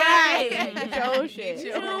 Okay. Get your own shit. Get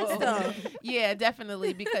your own stuff. Yeah,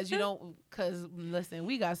 definitely, because because listen,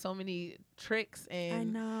 we got so many tricks I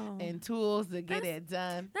and know. tools to get it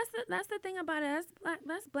done. That's the thing about it.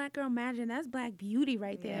 That's black girl magic. That's black beauty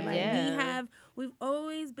right there. Like Yeah. we've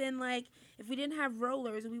always been like, if we didn't have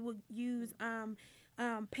rollers, we would use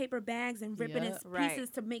paper bags and ripping it in Right. pieces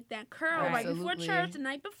to make that curl right before Absolutely. church the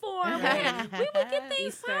night before. We would get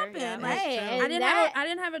things Easter, popping. yeah. Like, And I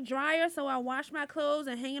didn't have a dryer, so I washed my clothes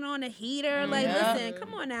and hanging on the heater. Like, Yeah. listen,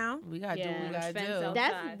 come on now. We gotta do what we gotta Expensive. do.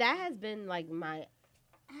 that has been like my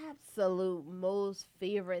absolute most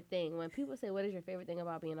favorite thing. When people say, "What is your favorite thing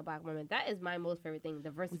about being a Black woman?" That is my most favorite thing.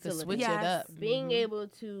 The We could versatility. switch Yes. it up. Being Mhm. able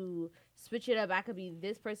to switch it up. I could be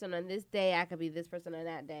this person on this day. I could be this person on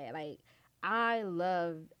that day. Like, I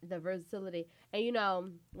love the versatility. And you know,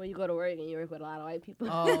 when you go to work and you work with a lot of white people,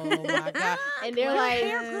 Oh my God. and they're Well, like,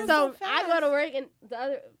 hair grew so so I go to work, and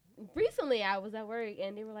recently I was at work,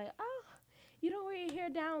 and they were like, "Oh, you don't wear your hair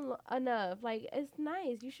down enough. Like, it's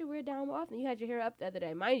nice. You should wear it down more often. You had your hair up the other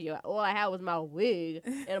day." Mind you, all I had was my wig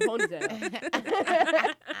and a ponytail.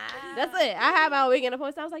 That's it. I had my wig and a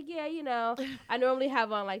ponytail. I was like, yeah, you know, I normally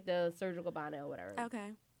have on like the surgical bonnet or whatever.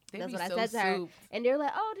 Okay. They That's be what I so said to her. souped. And they're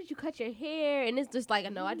like, "Oh, did you cut your hair?" And it's just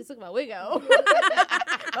like, "No, I just took my wig out."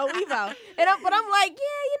 A weave out. But I'm like,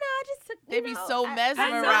 yeah, you know, I just took. They you be know, so I mesmerized.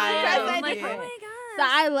 I'm Like, Yeah. oh my God. So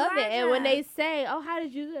I love it. And when gorgeous. they say, "Oh, how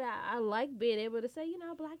did you do that?" I like being able to say, you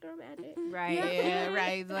know, Black girl magic. Right. Yeah,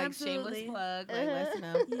 right. Like Absolutely. shameless plug. Like, let's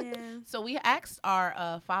know. Yeah. So we asked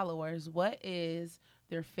our followers, what is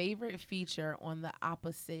their favorite feature on the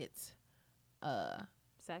opposite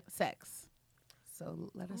sex? So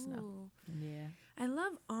let us know. Ooh. Yeah. I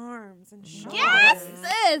love arms and shoulders. Yes,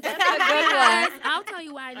 sis. That's a good Yes, one. I'll tell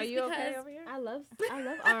you why. Are Just you because, okay over here? I love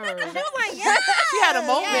arms. She had a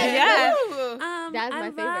moment. Yes. Ooh. That's my I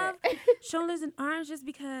love favorite. shoulders and arms just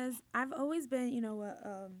because I've always been, you know,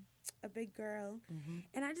 a big girl,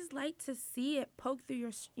 and I just like to see it poke through your,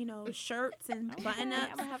 you know, shirts and button I'm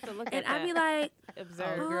ups, gonna have to look and at that. I'd be like,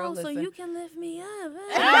 Observe. Oh, girl, oh, so listen. you can lift me up,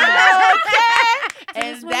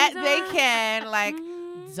 And Just that what they it's on. can. Like,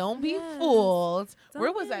 Mhm, don't be yes. fooled. Don't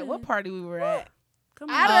Where was be that? What it. party we were at? Come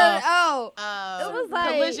I on. don't. It was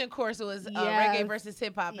like- Collision Course. It was Yes. reggae versus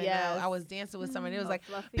hip hop, and Yes. I was dancing with somebody. It was like,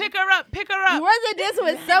 Fluffy. pick her up, pick her You up. wasn't dancing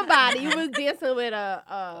with somebody. You was dancing with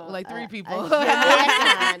a Like three people. A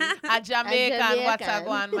Jamaican. A Jamaican, Jamaican.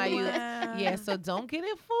 Wataguan, my youth. Wow. Yeah, so don't get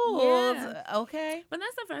it fooled. Yeah. Okay. But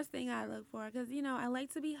that's the first thing I look for because, you know, I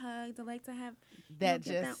like to be hugged. I like to have That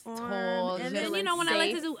you know, get just that tall. arm. And then, you know, when I like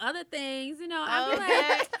to safe. do other things, you know, I be Okay.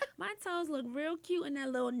 like, my toes look real cute in that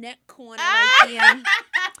little neck corner Ah. right there. So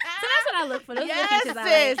that's what I look for. Those are the Yes, features I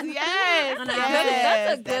sis. like. Yes. On the yes. opposite.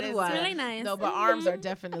 That's a That good is one. It's really nice. No, but arms are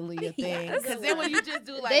definitely a thing. Yes. Because then when you just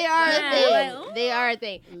do like They are a Yeah, thing. like, ooh. They are a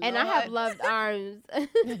thing. And I have Lord. loved arms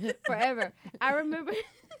forever. I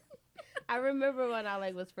remember when I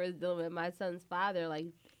like was first dealing with my son's father, like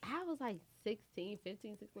I was like 15,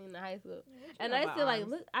 15, 16 in high school. And I used to like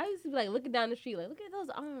look I used to be like looking down the street like, look at those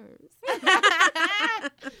arms.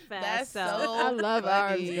 That's so I love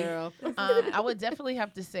arms, funny. girl. I would definitely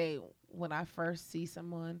have to say when I first see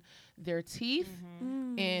someone, their teeth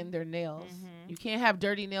Mm. and their nails. You can't have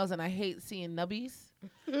dirty nails, and I hate seeing nubbies.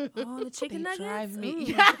 Oh, the chicken They nuggets? drive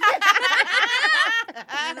me. Ooh.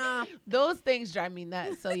 Those things drive me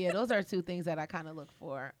nuts. So yeah, those are two things that I kind of look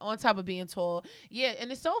for on top of being tall. Yeah,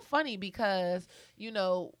 and it's so funny because you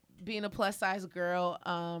know, being a plus size girl,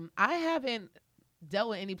 I haven't dealt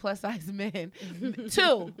with any plus size men.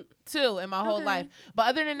 two in my whole Okay. life. But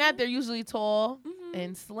other than that, they're usually tall Mhm.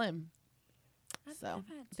 and slim. So I've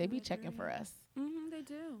had they two be or checking for three. us. They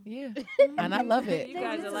do. Yeah, and I love it. You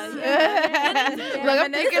guys are like, Look,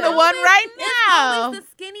 I'm thinking of one right now. Always the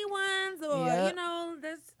skinny ones, or Yep. you know,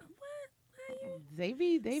 there's what? Are you? They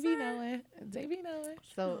be Sir. knowing. They be knowing.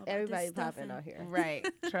 So about this everybody stuff popping and- out here. Right.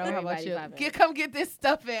 Tro, how about Everybody you? popping. Come get this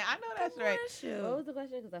stuff in. I know that's right. Bless you. What was the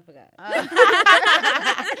question? Because I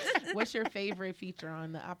forgot. What's your favorite feature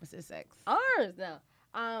on the opposite sex? Arms now.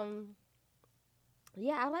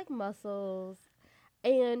 Yeah, I like muscles.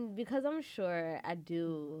 And because I'm sure I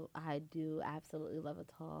do absolutely love a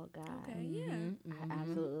tall guy. Okay, yeah. Mhm, I mhm.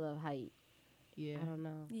 absolutely love height. Yeah, I don't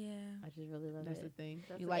know. Yeah. I just really love that's the it. thing.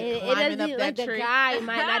 That's You it. like It climbing doesn't up like that the tree. guy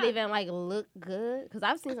might not even like look good. Because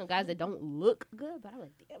I've seen some guys that don't look good, but I'm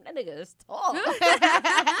like, damn, that nigga is tall.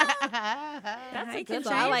 That's a a good So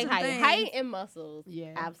one. I like height and muscles.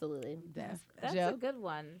 Yeah. Absolutely. That's Joe? a good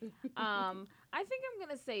one. I think I'm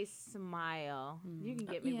gonna say smile. You can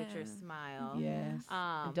get me with your Yeah. smile. Yes.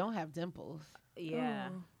 Um, And don't have dimples. Yeah.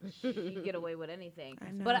 Oh. You can get away with anything. I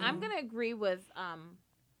But I'm know. gonna agree with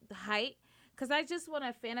the height. Cause I just want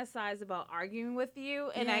to fantasize about arguing with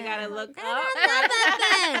you, and I Yeah. gotta look And up. I love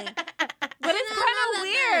that thing. But it's kind of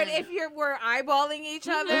weird. if we're eyeballing each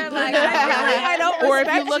other, like I don't or if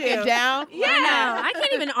respect you're looking down. Yeah, I know. I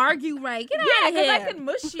can't even argue right. Get out of because here. I can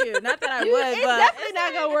mush you. Not that I would, It's but definitely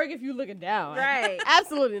not gonna work if you looking down. Right.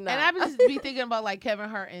 Absolutely not. And I just be thinking about like Kevin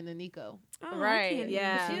Hart and Nico. Oh, Right. I can't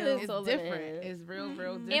Yeah. even She do is It's so different. living. It's real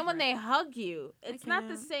different. and when they hug you, it's not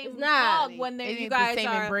the can't. same It's not. hug when It you ain't the guys same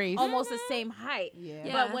are embrace. almost the same height. yeah.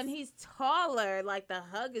 Yeah. But when he's taller, like the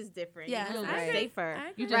hug is different. Yes, You feel I agree. safer. I You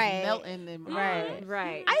agree. just Right. melting them. Right.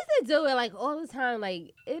 Right. I used to do it like all the time.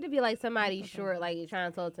 Like it'd be like somebody short, like trying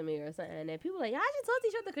to talk to me or something, and people like, y'all should talk to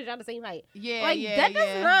each other because y'all the same height. Yeah, Like yeah, that yeah.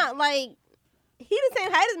 does not like he the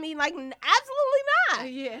same height as me. Like absolutely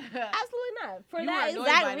not. Yeah. Absolutely not. For You that were annoyed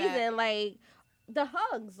exact by that. reason, like the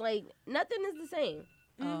hugs, like nothing is the same.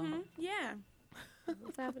 Mm-hmm. Yeah.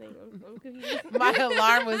 What's happening? I'm confused. My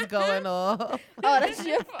alarm was going off. Oh, that's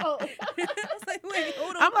your phone. I was like, wait,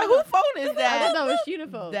 hold on. I'm like, whose phone is I thought that? that was your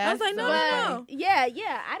phone. That's I was like, no, so no, funny. no.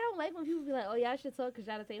 Yeah. I don't like when people be like, "Oh, y'all should talk because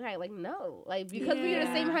y'all the same height." Like, no, like because we're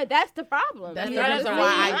the same Yeah. height. That's the problem. That's You're the not reason the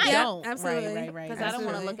why same I height. Yeah, don't. absolutely. Right. Because I don't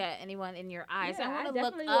want to absolutely. look at anyone in your eyes. Yeah, I want to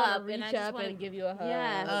definitely look wanna up reach and I just up want and give you a hug.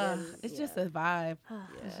 Yeah. It's just a vibe. Yeah.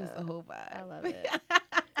 It's just a whole vibe. I love it.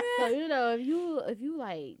 So if you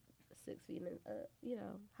like 6 feet and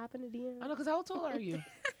hop in the DM. I know, because how tall are you?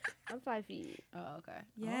 I'm 5 feet. Oh, okay.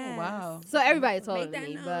 Yes. Oh, wow. So everybody's taller Make than that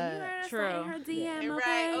me, known. but You heard us True. in her DM,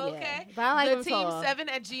 Right, okay? okay. But I like The them team tall.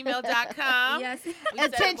 7@gmail.com. Yes. We said it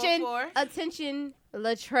Attention, before. attention,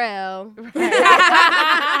 Latrell.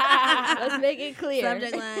 Let's make it clear.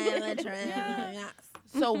 Subject line, Latrell. Yes.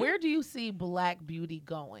 So where do you see Black beauty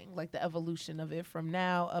going? Like the evolution of it from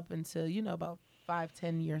now up until, about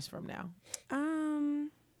 5-10 years from now?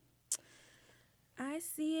 I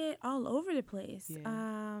see it all over the place.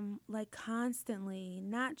 Yeah. Like constantly,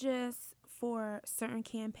 not just for certain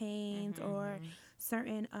campaigns or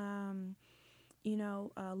certain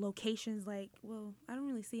locations, like, well, I don't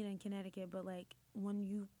really see it in Connecticut, but like when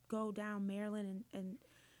you go down Maryland and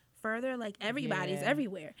further, like everybody's Yeah.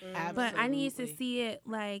 everywhere. Mm-hmm. But I need to see it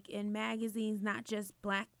like in magazines, not just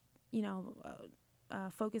Black,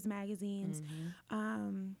 focus magazines,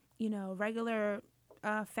 regular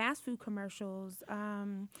fast food commercials.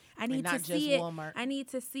 I need not to just see it. Walmart. I need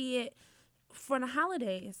to see it for the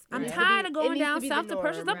holidays. I'm Right. tired of It going needs to down be the south to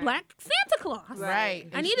purchase a norm, right. Black Santa Claus. Right.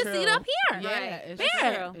 I It's need to see it true. up here. Yeah, Right. it's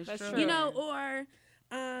There. true. It's That's true. true.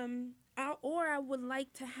 Or I would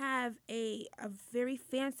like to have a very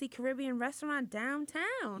fancy Caribbean restaurant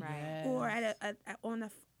downtown, Right.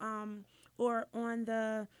 or on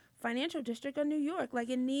the financial district of New York. Like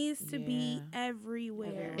it needs to be Yeah.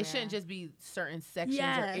 everywhere. It shouldn't just be certain sections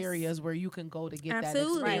Yes. or areas where you can go to get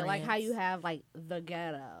Absolutely. that Right, experience. like how you have like the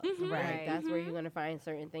ghetto. Mhm. Like, Right. that's where you're gonna find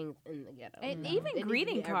certain things in the ghetto. And It even needs to be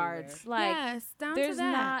greeting cards, everywhere. like yes, down there's to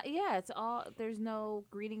that. there's no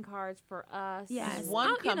greeting cards for us. Yes,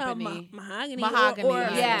 One company- Mahogany, Mahogany, or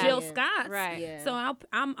yeah. Jill Yeah. Scott's. Right. Yeah. So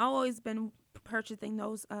I'm always been purchasing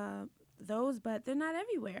those, but they're not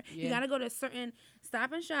everywhere. You Yeah. got to go to certain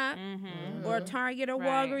Stop and Shop Mm-hmm. or Target or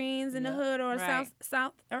Right. Walgreens in the Yeah. hood or Right.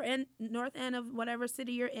 south or in north end of whatever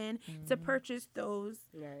city you're in to purchase those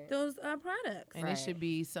Right. products. And it should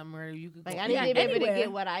be somewhere you could Like go. I need Yeah, to be able to anywhere.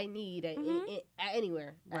 get what I need at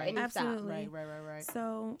anywhere, at Right. any Absolutely. stop. Right.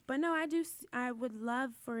 So, but no, I would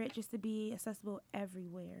love for it just to be accessible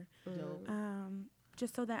everywhere. Dope.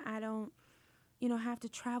 Just so that I don't, have to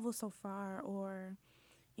travel so far or,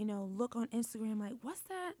 look on Instagram like, what's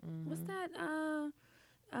that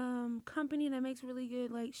company that makes really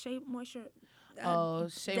good like shea moisture? Shea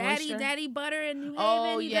Moisture? Daddy Butter in New Haven.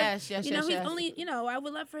 Oh, He does- yes. he's yes. only, I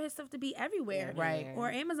would love for his stuff to be everywhere. Right. Or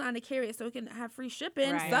Amazon to carry it so it can have free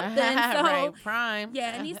shipping, Right. something. So, Right, Prime.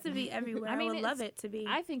 yeah, it needs to be everywhere. I, mean, would love it's- it to be.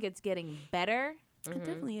 I think it's getting better. It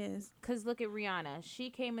definitely is. Because look at Rihanna.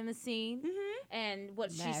 She came in the scene, and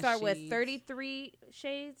what she Mad started with shades. 33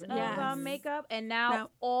 shades of Yes. makeup, and now Now,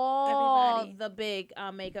 all everybody. the big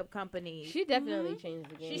makeup companies. She definitely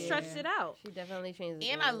changed the game. She stretched it out. She definitely changed the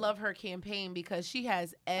game. And I love her campaign because she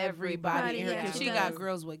has everybody in her. Everybody, 'Cause yeah, she she got does.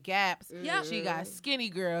 girls with gaps. Yep. She got skinny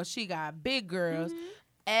girls. She got big girls.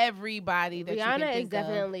 Everybody that you Rihanna can is think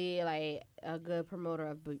definitely like a good promoter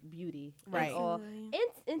of beauty. Right. Absolutely.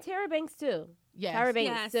 And Tara Banks too. of. Yes. Tyra Banks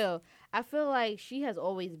Yes. too. I feel like she has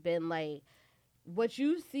always been like what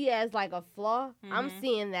you see as like a flaw. I'm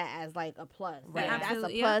seeing that as like a plus. Right. Like, that's a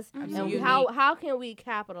Absolutely, plus. yeah. And Absolutely. how can we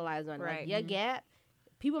capitalize on Right. that? Your gap.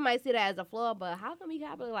 People might see that as a flaw, but how can we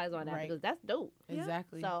capitalize on that? Right. Because that's dope.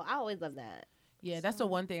 Exactly. So I always love that. Yeah, that's the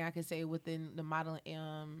one thing I can say within the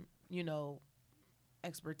modeling,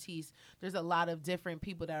 expertise. There's a lot of different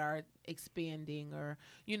people that are expanding, or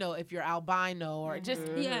if you're albino or just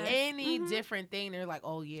any different thing, they're like,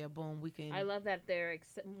 oh yeah, boom, we can. I love that they're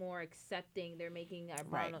more accepting. They're making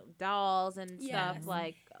albino dolls and stuff.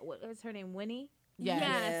 Like, what is her name? Winnie.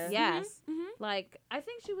 Yes. Like, I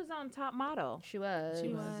think she was on Top Model. She was.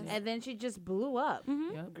 And then she just blew up.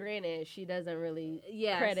 Yep. Granted, she doesn't really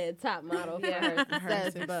credit Top Model for her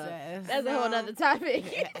success, but that's a whole other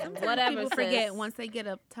topic. Whatever. People forget once they get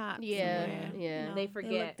up top. Yeah. They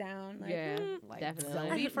forget. They look down. Like, definitely.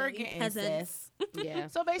 Don't be forgetting, peasants. Yeah.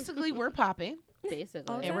 So basically, we're popping.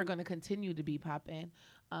 Basically. And we're going to continue to be popping.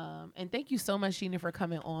 And thank you so much, Sheena, for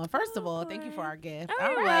coming on. First of all, thank you for our gift.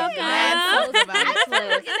 I'm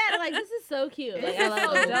like, this is so cute. Like, I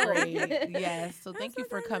love it. Yes. So thank you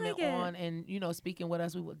for coming on and, speaking with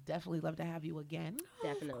us. We would definitely love to have you again.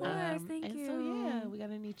 Definitely. Thank you. So, yeah, we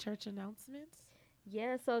got any church announcements?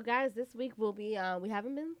 Yeah, so guys, this week we'll be we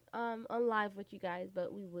haven't been on live with you guys,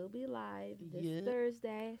 but we will be live this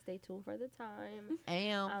Thursday. Stay tuned for the time.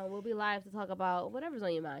 We'll be live to talk about whatever's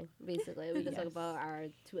on your mind. Basically, we can talk about our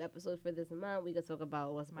 2 episodes for this month. We can talk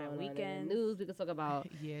about what's going on in the news. We can talk about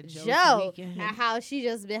Joe and how she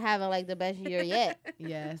just been having like the best year yet.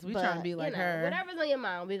 Yes, we trying to be like her. Whatever's on your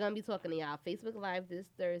mind, we're gonna be talking to y'all Facebook Live this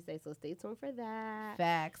Thursday, so stay tuned for that.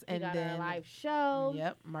 Facts. We got our live show.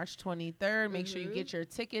 Yep, March 23rd. Make sure you get your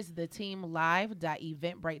tickets,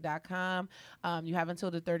 theteamlive.eventbrite.com. You have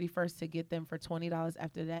until the 31st to get them for $20.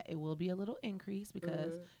 After that, it will be a little increase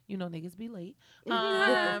because, niggas be late.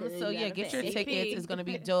 So, yeah, get your tickets. It's going to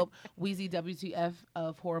be dope. Wheezy WTF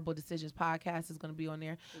of Horrible Decisions podcast is going to be on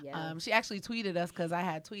there. She actually tweeted us because I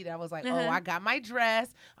had tweeted. I was like, oh, I got my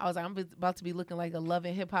dress. I was like, I'm about to be looking like a Love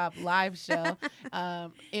and Hip Hop live show.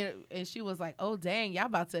 And she was like, oh, dang, y'all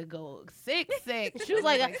about to go sick. She was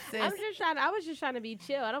like I was just trying to be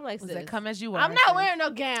chill. And I'm like, sis, come as you are. I'm not wearing no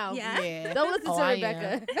gown. Yeah. Don't listen to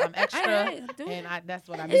Rebecca. I'm extra, and that's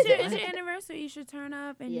what I'm doing. It's your anniversary. You should turn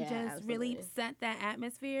up and just really set that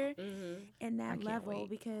atmosphere and that level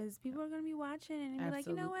because people are going to be watching and be like,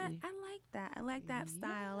 you know what? I like that. I like that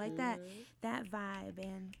style. I like that vibe.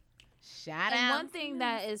 And shout out. One thing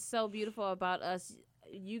that is so beautiful about us,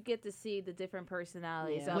 you get to see the different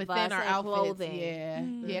personalities of within us our and outfits.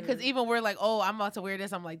 clothing. Yeah, because even we're like, oh, I'm about to wear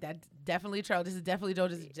this. I'm like, that's definitely Tro. This is definitely Joe.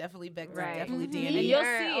 This is definitely Beck. Right. Definitely Danny. And you'll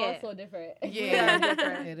see it. So different.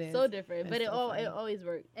 Yeah, it is so different. But it always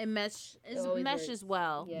works. It meshes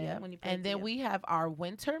well. Yeah. When you and then we have our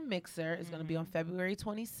winter mixer. It's going to be on February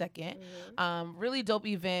 22nd. Really dope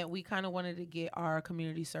event. We kind of wanted to get our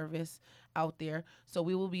community service out there, so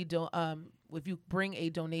we will be doing. If you bring a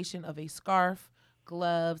donation of a scarf,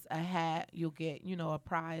 gloves, a hat, you'll get, a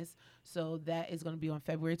prize. So that is going to be on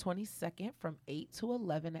February 22nd from 8 to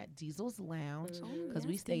 11 at Diesel's Lounge because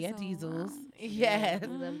we stay at Diesel's. Yes.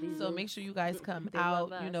 So make sure you guys come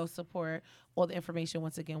out, support. All the information,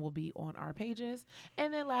 once again, will be on our pages.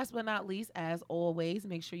 And then last but not least, as always,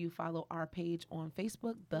 make sure you follow our page on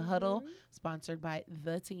Facebook, The Huddle, sponsored by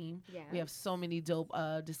The Team. Yeah. We have so many dope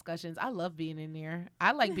discussions. I love being in there.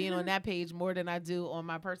 I like being on that page more than I do on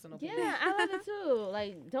my personal page. Yeah, I love it too.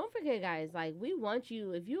 Like, don't forget, guys, like, we want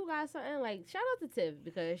you, if you got something, like, shout out to Tiff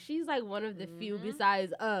because she's, like, one of the few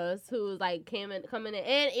besides us who's, like, coming in,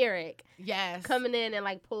 and Eric. Yes. Coming in and,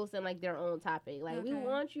 like, posting, like, their own topic. Like, we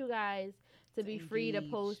want you guys to be free to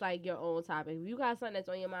post like your own topic. If you got something that's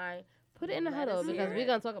on your mind, put it in the huddle because we're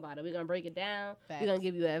gonna talk about it. We're gonna break it down. We're gonna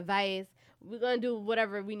give you advice. We're gonna do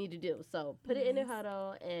whatever we need to do. So put it in the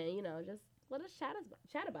huddle and just let us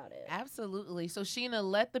chat about it. Absolutely. So Sheena,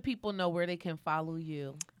 let the people know where they can follow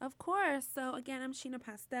you. Of course. So again, I'm Sheena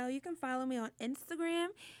Pastel. You can follow me on Instagram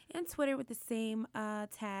and Twitter with the same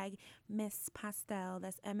tag, Miss Pastel.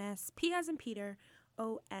 That's MSP as in Peter.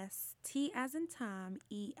 OST as in Tom,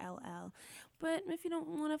 ELL. But if you don't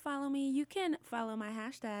want to follow me, you can follow my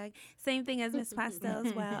hashtag. Same thing as Miss Pastel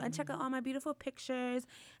as well. And check out all my beautiful pictures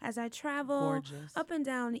as I travel up and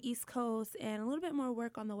down the East Coast and a little bit more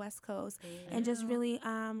work on the West Coast. And just really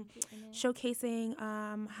showcasing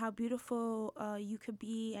how beautiful you could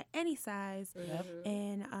be at any size.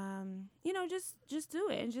 And, just do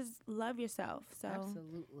it and just love yourself. So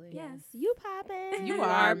absolutely. Yes. You poppin'. You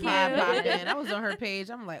are poppin'. I was on her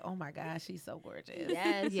page. I'm like, oh my gosh, she's so gorgeous.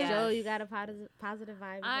 Yes. Joe, you got a positive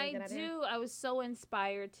vibe. I do. I was so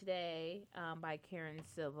inspired today by Karen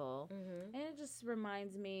Civil. And it just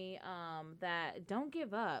reminds me that don't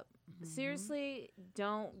give up. Seriously,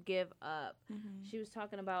 don't give up. She was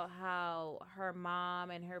talking about how her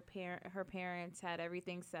mom and her parents had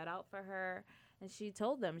everything set out for her. And she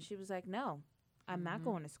told them, she was like, no, I'm not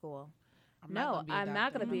going to school. I'm not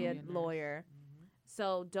going to be a lawyer.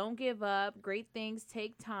 So don't give up. Great things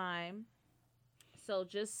take time. So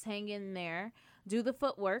just hang in there. Do the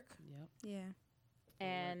footwork. Yep. Yeah.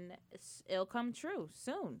 And it'll come true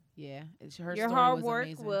soon. Yeah. Her Your story hard was work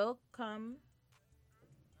amazing. will come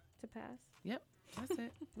to pass. Yep. That's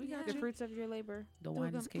it. We got The you. fruits of your labor. The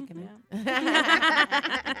wine is kicking Yeah.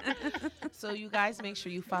 in. So you guys make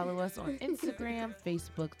sure you follow us on Instagram,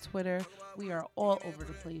 Facebook, Twitter. We are all over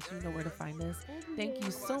the place. You know where to find us. Thank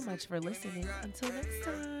you so much for listening. Until next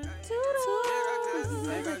time. Toodles.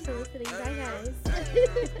 Thanks for listening. Bye, guys.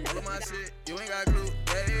 All of my shit, you ain't got glue.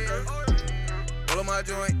 Yeah. All of my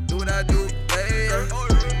joint, do what I do. Yeah.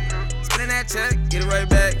 Spinning that check, get it right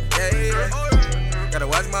back. Yeah. Gotta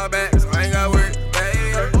watch my back, so I ain't got work.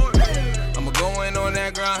 Yeah. I'ma go in on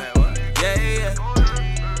that grind. Yeah.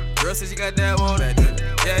 Girl said she got that water.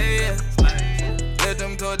 Yeah. Let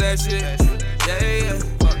them talk that shit. Yeah.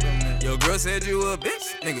 Yo, girl said you a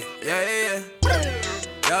bitch, nigga.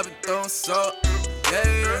 Yeah. Y'all been throwing salt.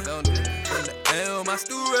 Yeah. Don't do it. From the L, my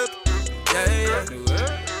stew rip. Yeah.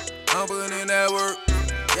 I'm putting in that work.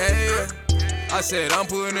 Yeah. I said I'm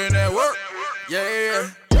putting in that work. Yeah.